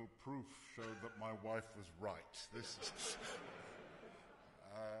experimental proof showed that my wife was right.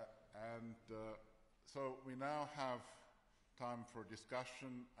 So we now have time for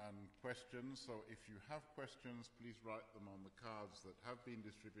discussion and questions. So if you have questions, please write them on the cards that have been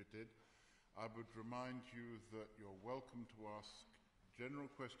distributed. I would remind you that you're welcome to ask general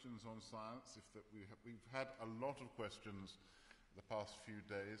questions on science. We've had a lot of questions the past few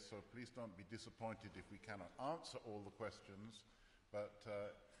days, so please don't be disappointed if we cannot answer all the questions. But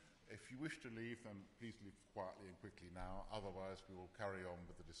if you wish to leave, then please leave quietly and quickly now. Otherwise, we will carry on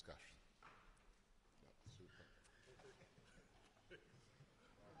with the discussion. Super.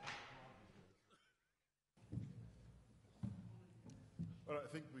 Well,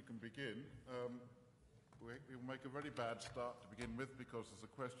 I think we can begin. We will make a very bad start to begin with, because there's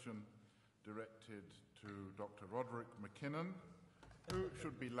a question directed to Dr. Roderick McKinnon, who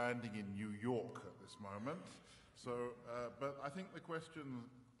should be landing in New York at this moment. So, but I think the question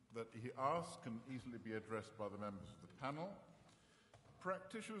that he asked can easily be addressed by the members of the panel.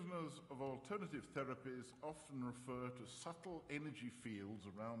 Practitioners of alternative therapies often refer to subtle energy fields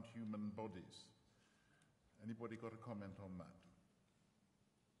around human bodies. Anybody got a comment on that?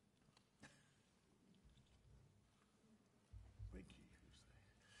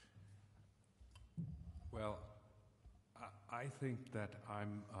 Well, I think that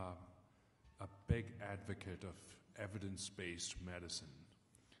I'm a big advocate of evidence-based medicine.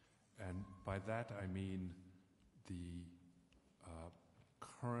 And by that I mean the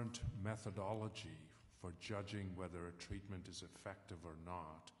current methodology for judging whether a treatment is effective or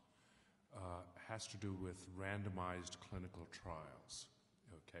not has to do with randomized clinical trials,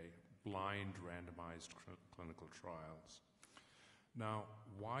 okay? Blind randomized clinical trials. Now,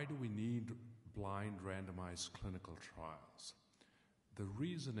 why do we need blind randomized clinical trials? The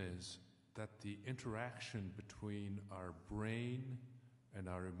reason is that the interaction between our brain and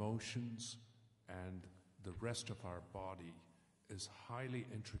our emotions and the rest of our body is highly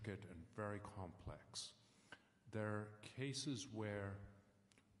intricate and very complex. there are cases where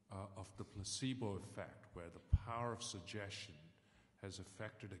of the placebo effect, where the power of suggestion has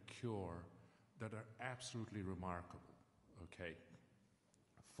affected a cure, that are absolutely remarkable. Okay,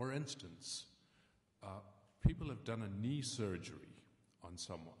 for instance, people have done a knee surgery on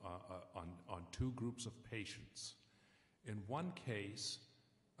on two groups of patients. In one case,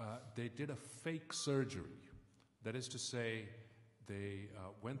 they did a fake surgery. That is to say, they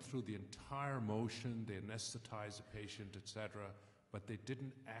went through the entire motion, they anesthetized the patient, etc., but they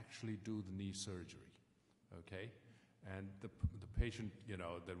didn't actually do the knee surgery. Okay, and the patient,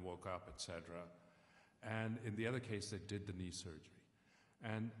 then woke up, etc. And in the other case, they did the knee surgery,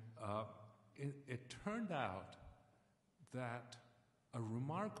 and it turned out that a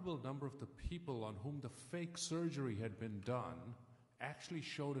remarkable number of the people on whom the fake surgery had been done actually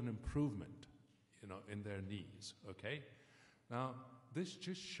showed an improvement, in their knees, okay? Now, this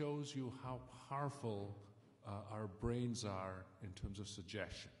just shows you how powerful our brains are in terms of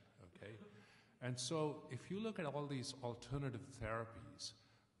suggestion, okay? And so if you look at all these alternative therapies,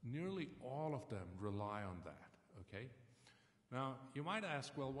 nearly all of them rely on that, okay? Now, you might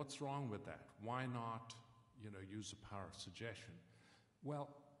ask, well, what's wrong with that? Why not, use the power of suggestion? Well,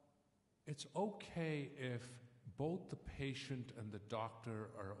 it's okay if both the patient and the doctor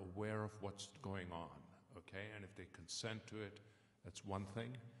are aware of what's going on, okay? And if they consent to it, that's one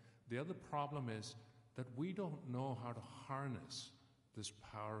thing. The other problem is that we don't know how to harness this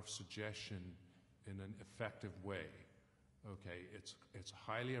power of suggestion in an effective way, okay? It's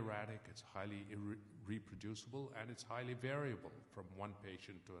highly erratic, it's highly reproducible, and it's highly variable from one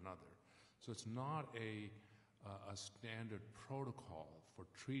patient to another. So it's not a standard protocol for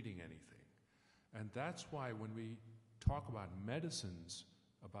treating anything. And that's why when we talk about medicines,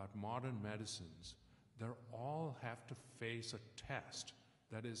 about modern medicines, they all have to face a test.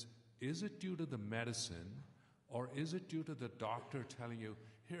 That is it due to the medicine, or is it due to the doctor telling you,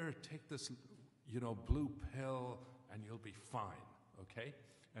 here, take this, blue pill and you'll be fine, okay?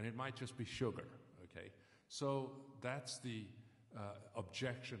 And it might just be sugar, okay? So that's the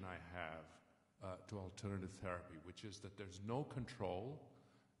objection I have to alternative therapy, which is that there's no control,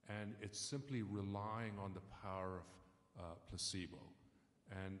 and it's simply relying on the power of placebo.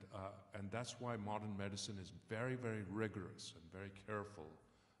 And that's why modern medicine is very, very rigorous and very careful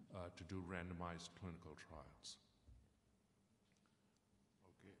to do randomized clinical trials.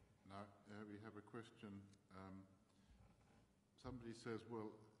 Okay, now we have a question. Somebody says,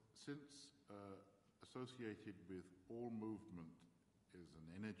 well, since associated with all movement is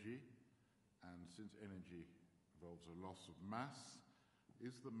an energy, and since energy involves a loss of mass,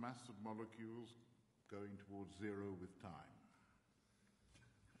 is the mass of molecules going towards zero with time?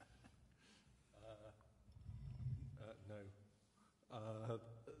 No.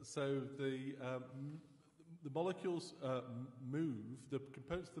 So the molecules move, the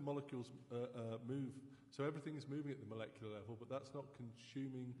components of the molecules move, so everything is moving at the molecular level, but that's not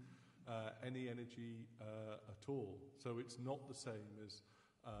consuming any energy at all. So it's not the same as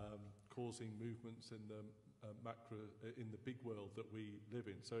causing movements in the in the big world that we live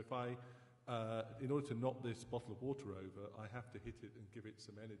in. So if I, in order to knock this bottle of water over, I have to hit it and give it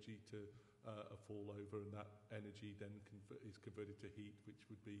some energy to fall over, and that energy then is converted to heat, which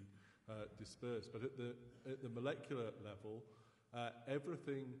would be dispersed. But at the molecular level,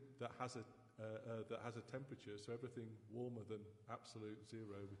 everything that has a temperature, so everything warmer than absolute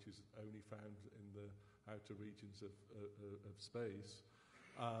zero, which is only found in the outer regions of space,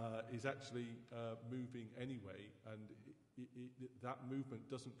 is actually moving anyway, and that movement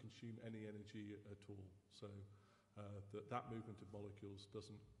doesn't consume any energy at all. So that movement of molecules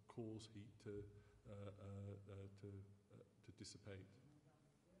doesn't cause heat to dissipate.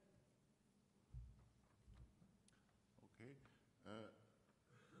 Okay.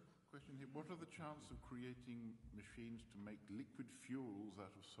 Question here: what are the chances of creating machines to make liquid fuels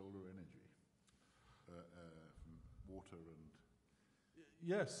out of solar energy, from water and?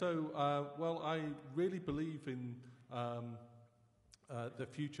 Yes, so, well, I really believe in the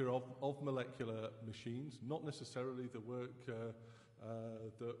future of molecular machines, not necessarily the work that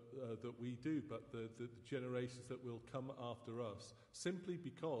we do, but the generations that will come after us, simply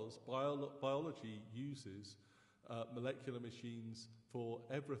because biology uses molecular machines for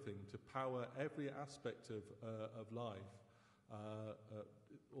everything, to power every aspect of life.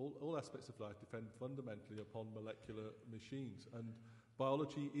 All aspects of life depend fundamentally upon molecular machines, and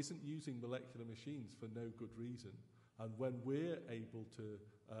biology isn't using molecular machines for no good reason. And when we're able to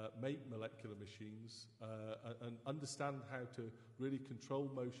make molecular machines and understand how to really control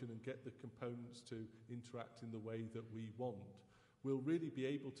motion and get the components to interact in the way that we want, we'll really be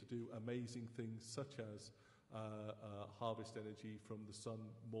able to do amazing things, such as harvest energy from the sun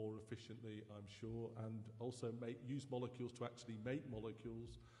more efficiently, I'm sure, and also use molecules to actually make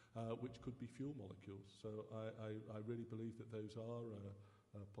molecules which could be fuel molecules. So I really believe that those are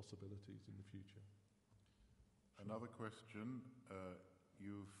possibilities in the future. Another question.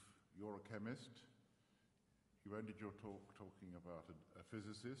 You're a chemist. You ended your talk talking about a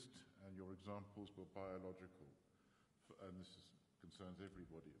physicist, and your examples were biological. And this concerns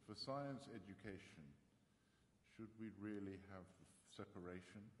everybody. For science education, should we really have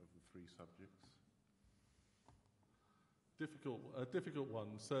separation of the three subjects? Difficult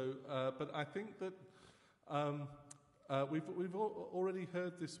one. So, but I think that we've already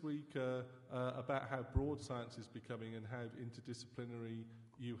heard this week about how broad science is becoming and how interdisciplinary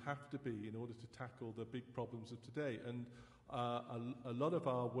you have to be in order to tackle the big problems of today. And a lot of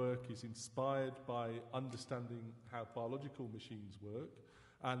our work is inspired by understanding how biological machines work,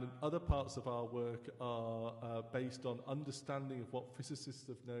 and other parts of our work are based on understanding of what physicists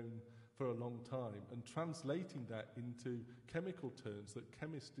have known for a long time and translating that into chemical terms that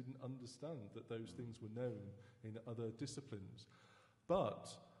chemists didn't understand, that those things were known in other disciplines. But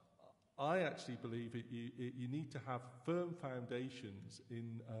I actually believe you need to have firm foundations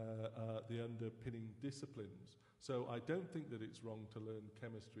in the underpinning disciplines. So I don't think that it's wrong to learn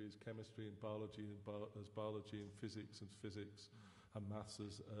chemistry as chemistry and biology as biology and physics as physics and maths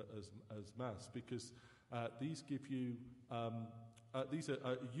as maths, because these give you these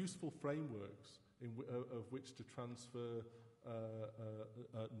are useful frameworks of which to transfer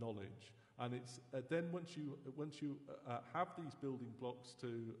knowledge. And it's then once you have these building blocks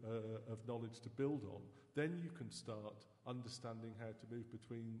of knowledge to build on, then you can start understanding how to move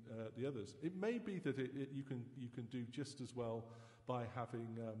between the others. It may be that you can do just as well by having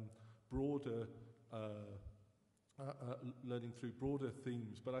broader learning through broader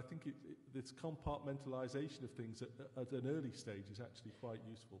themes, but I think this compartmentalization of things at an early stage is actually quite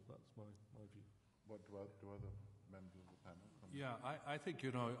useful. That's my view. What do other members of the panel comment? Yeah, I think,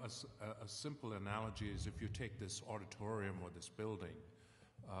 you know, a simple analogy is if you take this auditorium or this building,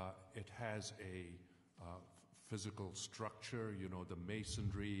 it has a physical structure, you know, the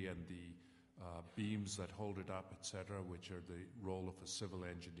masonry and the beams that hold it up, etc., which are the role of a civil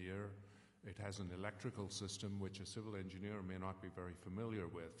engineer. It has an electrical system which a civil engineer may not be very familiar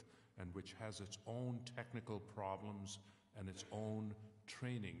with, and which has its own technical problems and its own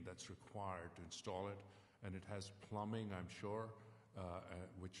training that's required to install it. And it has plumbing, I'm sure,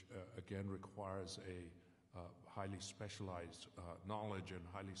 which again requires a highly specialized knowledge and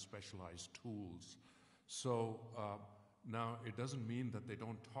highly specialized tools. So now it doesn't mean that they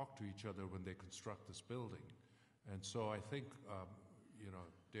don't talk to each other when they construct this building. And so I think, you know,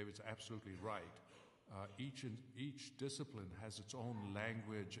 David's absolutely right. Each discipline has its own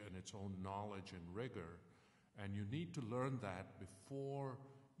language and its own knowledge and rigor, and you need to learn that before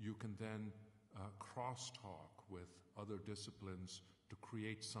you can then crosstalk with other disciplines to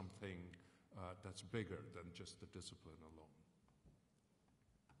create something that's bigger than just the discipline alone.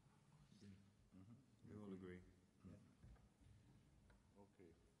 We all agree.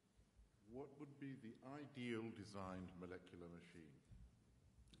 Okay. What would be the ideal designed molecular machine?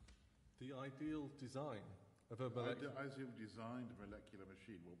 The ideal design of a molecular... Ideal designed molecular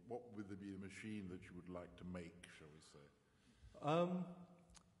machine. Well, what would be a machine that you would like to make, shall we say?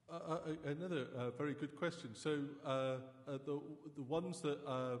 Another very good question. So the ones that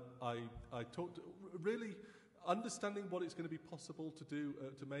I talked... Really understanding what it's going to be possible to do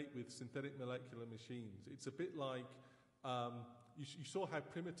to make with synthetic molecular machines. It's a bit like... You saw how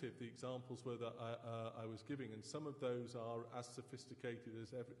primitive the examples were that I was giving, and some of those are as sophisticated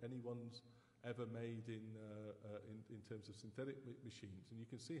as anyone's ever made in terms of synthetic machines. And you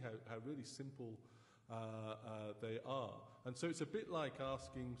can see how really simple they are. And so it's a bit like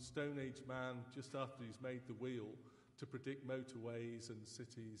asking Stone Age man, just after he's made the wheel, to predict motorways and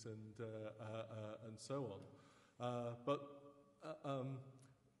cities and so on.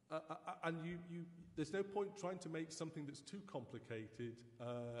 And there's no point trying to make something that's too complicated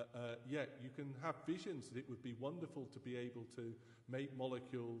yet. You can have visions that it would be wonderful to be able to make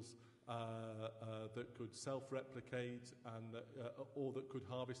molecules that could self-replicate and or that could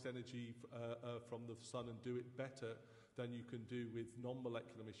harvest energy from the sun and do it better than you can do with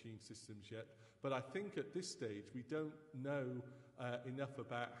non-molecular machine systems yet. But I think at this stage we don't know enough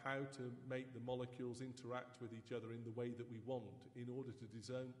about how to make the molecules interact with each other in the way that we want in order to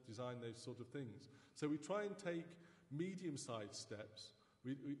design those sort of things. So we try and take medium-sized steps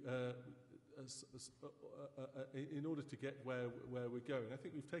in order to get where we're going. I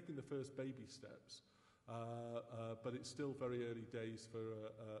think we've taken the first baby steps, But it's still very early days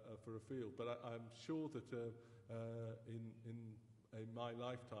for a field. But I'm sure that in my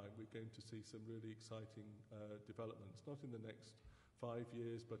lifetime we're going to see some really exciting developments, not in the next 5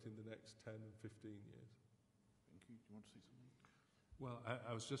 years, but in the next 10 and 15 years. Thank you. Do you want to say something? Well,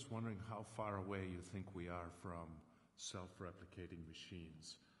 I was just wondering how far away you think we are from self-replicating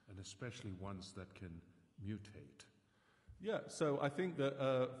machines, and especially ones that can mutate. Yeah, so I think that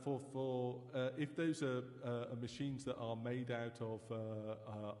if those are machines that are made out of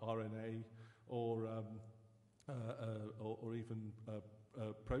RNA or even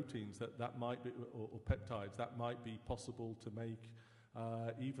proteins, that might be, or peptides, that might be possible to make,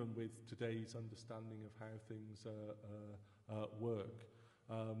 even with today's understanding of how things work.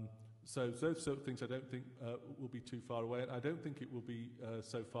 So those sort of things I don't think will be too far away. And I don't think it will be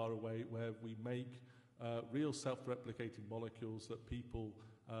so far away where we make real self-replicating molecules that people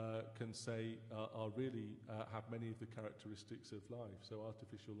can say are really have many of the characteristics of life. So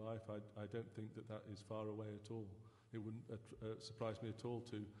artificial life, I don't think that is far away at all. It wouldn't surprise me at all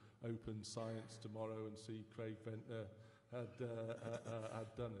to open Science tomorrow and see Craig Venter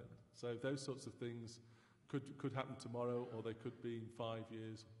had done it. So those sorts of things could happen tomorrow, or they could be in 5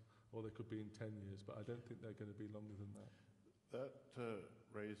 years, or they could be in 10 years, but I don't think they're going to be longer than that. That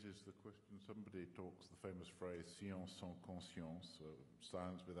raises the question, somebody talks the famous phrase, science sans conscience,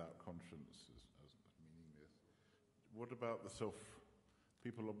 science without conscience as meaning this. What about the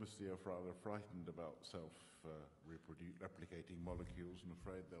people obviously are rather frightened about replicating molecules and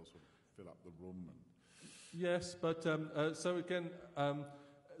afraid they'll sort of fill up the room. Yes, but so again,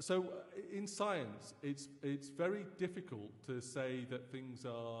 so in science, it's very difficult to say that things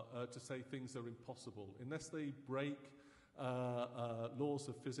are impossible unless they break laws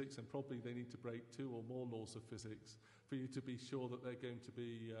of physics, and probably they need to break 2 or more laws of physics for you to be sure that they're going to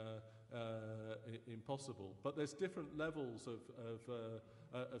be impossible. But there's different levels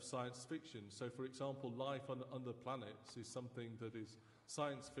of science fiction. So, for example, life on other planets is something that is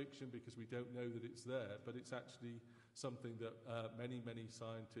science fiction because we don't know that it's there, but it's actually something that many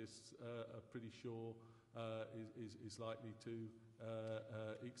scientists are pretty sure is likely to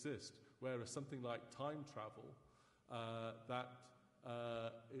exist. Whereas something like time travel,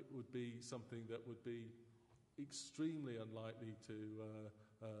 it would be something that would be extremely unlikely to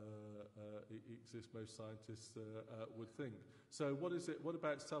exist, most scientists would think. So what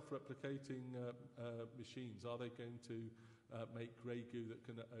about self-replicating machines? Are they going to make grey goo that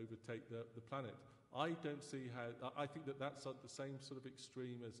can overtake the planet? I don't see how. I think that's at the same sort of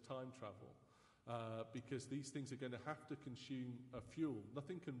extreme as time travel, because these things are going to have to consume a fuel.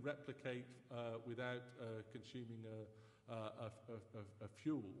 Nothing can replicate without consuming a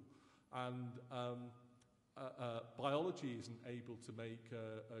fuel, and biology isn't able to make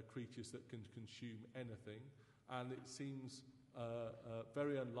creatures that can consume anything, and it seems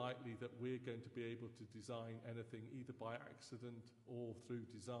very unlikely that we're going to be able to design anything either by accident or through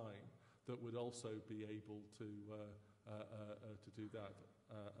design that would also be able to do that.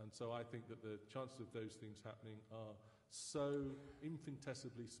 And so I think that the chances of those things happening are so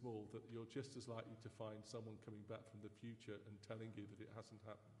infinitesimally small that you're just as likely to find someone coming back from the future and telling you that it hasn't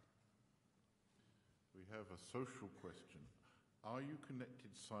happened. We have a social question. Are you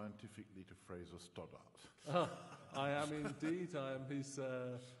connected scientifically to Fraser Stoddart? I am indeed. I am his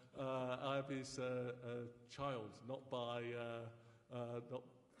child, not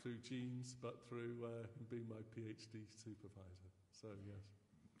through genes, but through him being my PhD supervisor. So yes.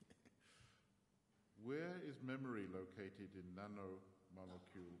 Where is memory located in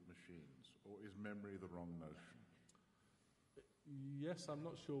nanomolecule machines, or is memory the wrong notion? Yes, I'm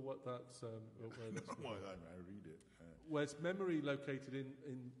not sure what that's. Where that's I read it. Where's memory located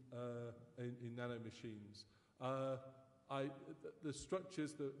in nanomachines? The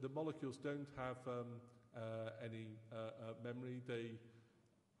structures, the molecules don't have any memory. They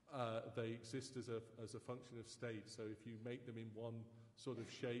exist as a function of state. So if you make them in one sort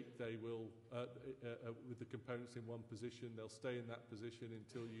of shape, they will, with the components in one position, they'll stay in that position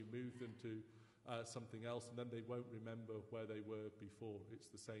until you move them to something else, and then they won't remember where they were before. It's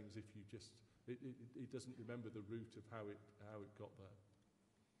the same as if you just, it doesn't remember the root of how it got there.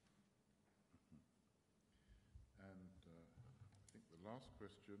 And I think the last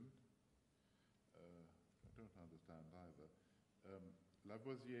question, I don't understand either.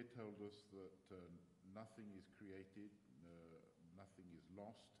 Lavoisier told us that nothing is created, nothing is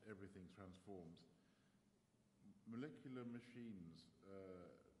lost, everything transforms. Molecular machines,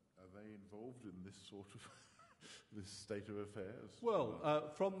 are they involved in this sort of this state of affairs?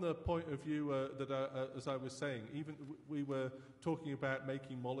 Well, from the point of view as I was saying, even we were talking about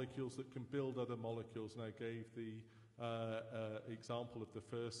making molecules that can build other molecules, and I gave the example of the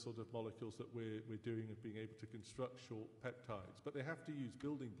first sort of molecules that we're doing of being able to construct short peptides. But they have to use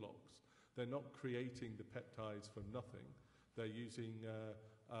building blocks. They're not creating the peptides from nothing. They're using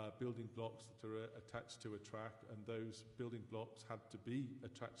building blocks that are attached to a track, and those building blocks had to be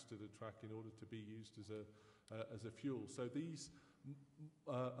attached to the track in order to be used as a fuel. So these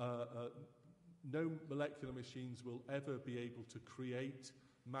no molecular machines will ever be able to create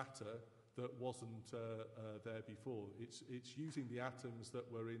matter that wasn't there before. It's using the atoms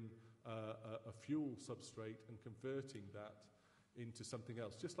that were in a fuel substrate and converting that into something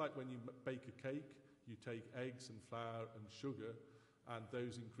else. Just like when you bake a cake, you take eggs and flour and sugar, and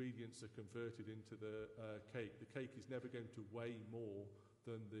those ingredients are converted into the cake. The cake is never going to weigh more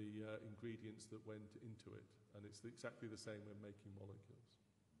than the ingredients that went into it, and it's exactly the same when making molecules.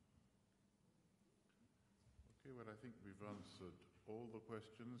 Okay, well, I think we've answered all the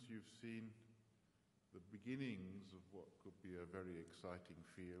questions. You've seen the beginnings of what could be a very exciting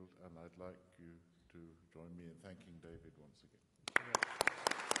field, and I'd like you to join me in thanking David once again.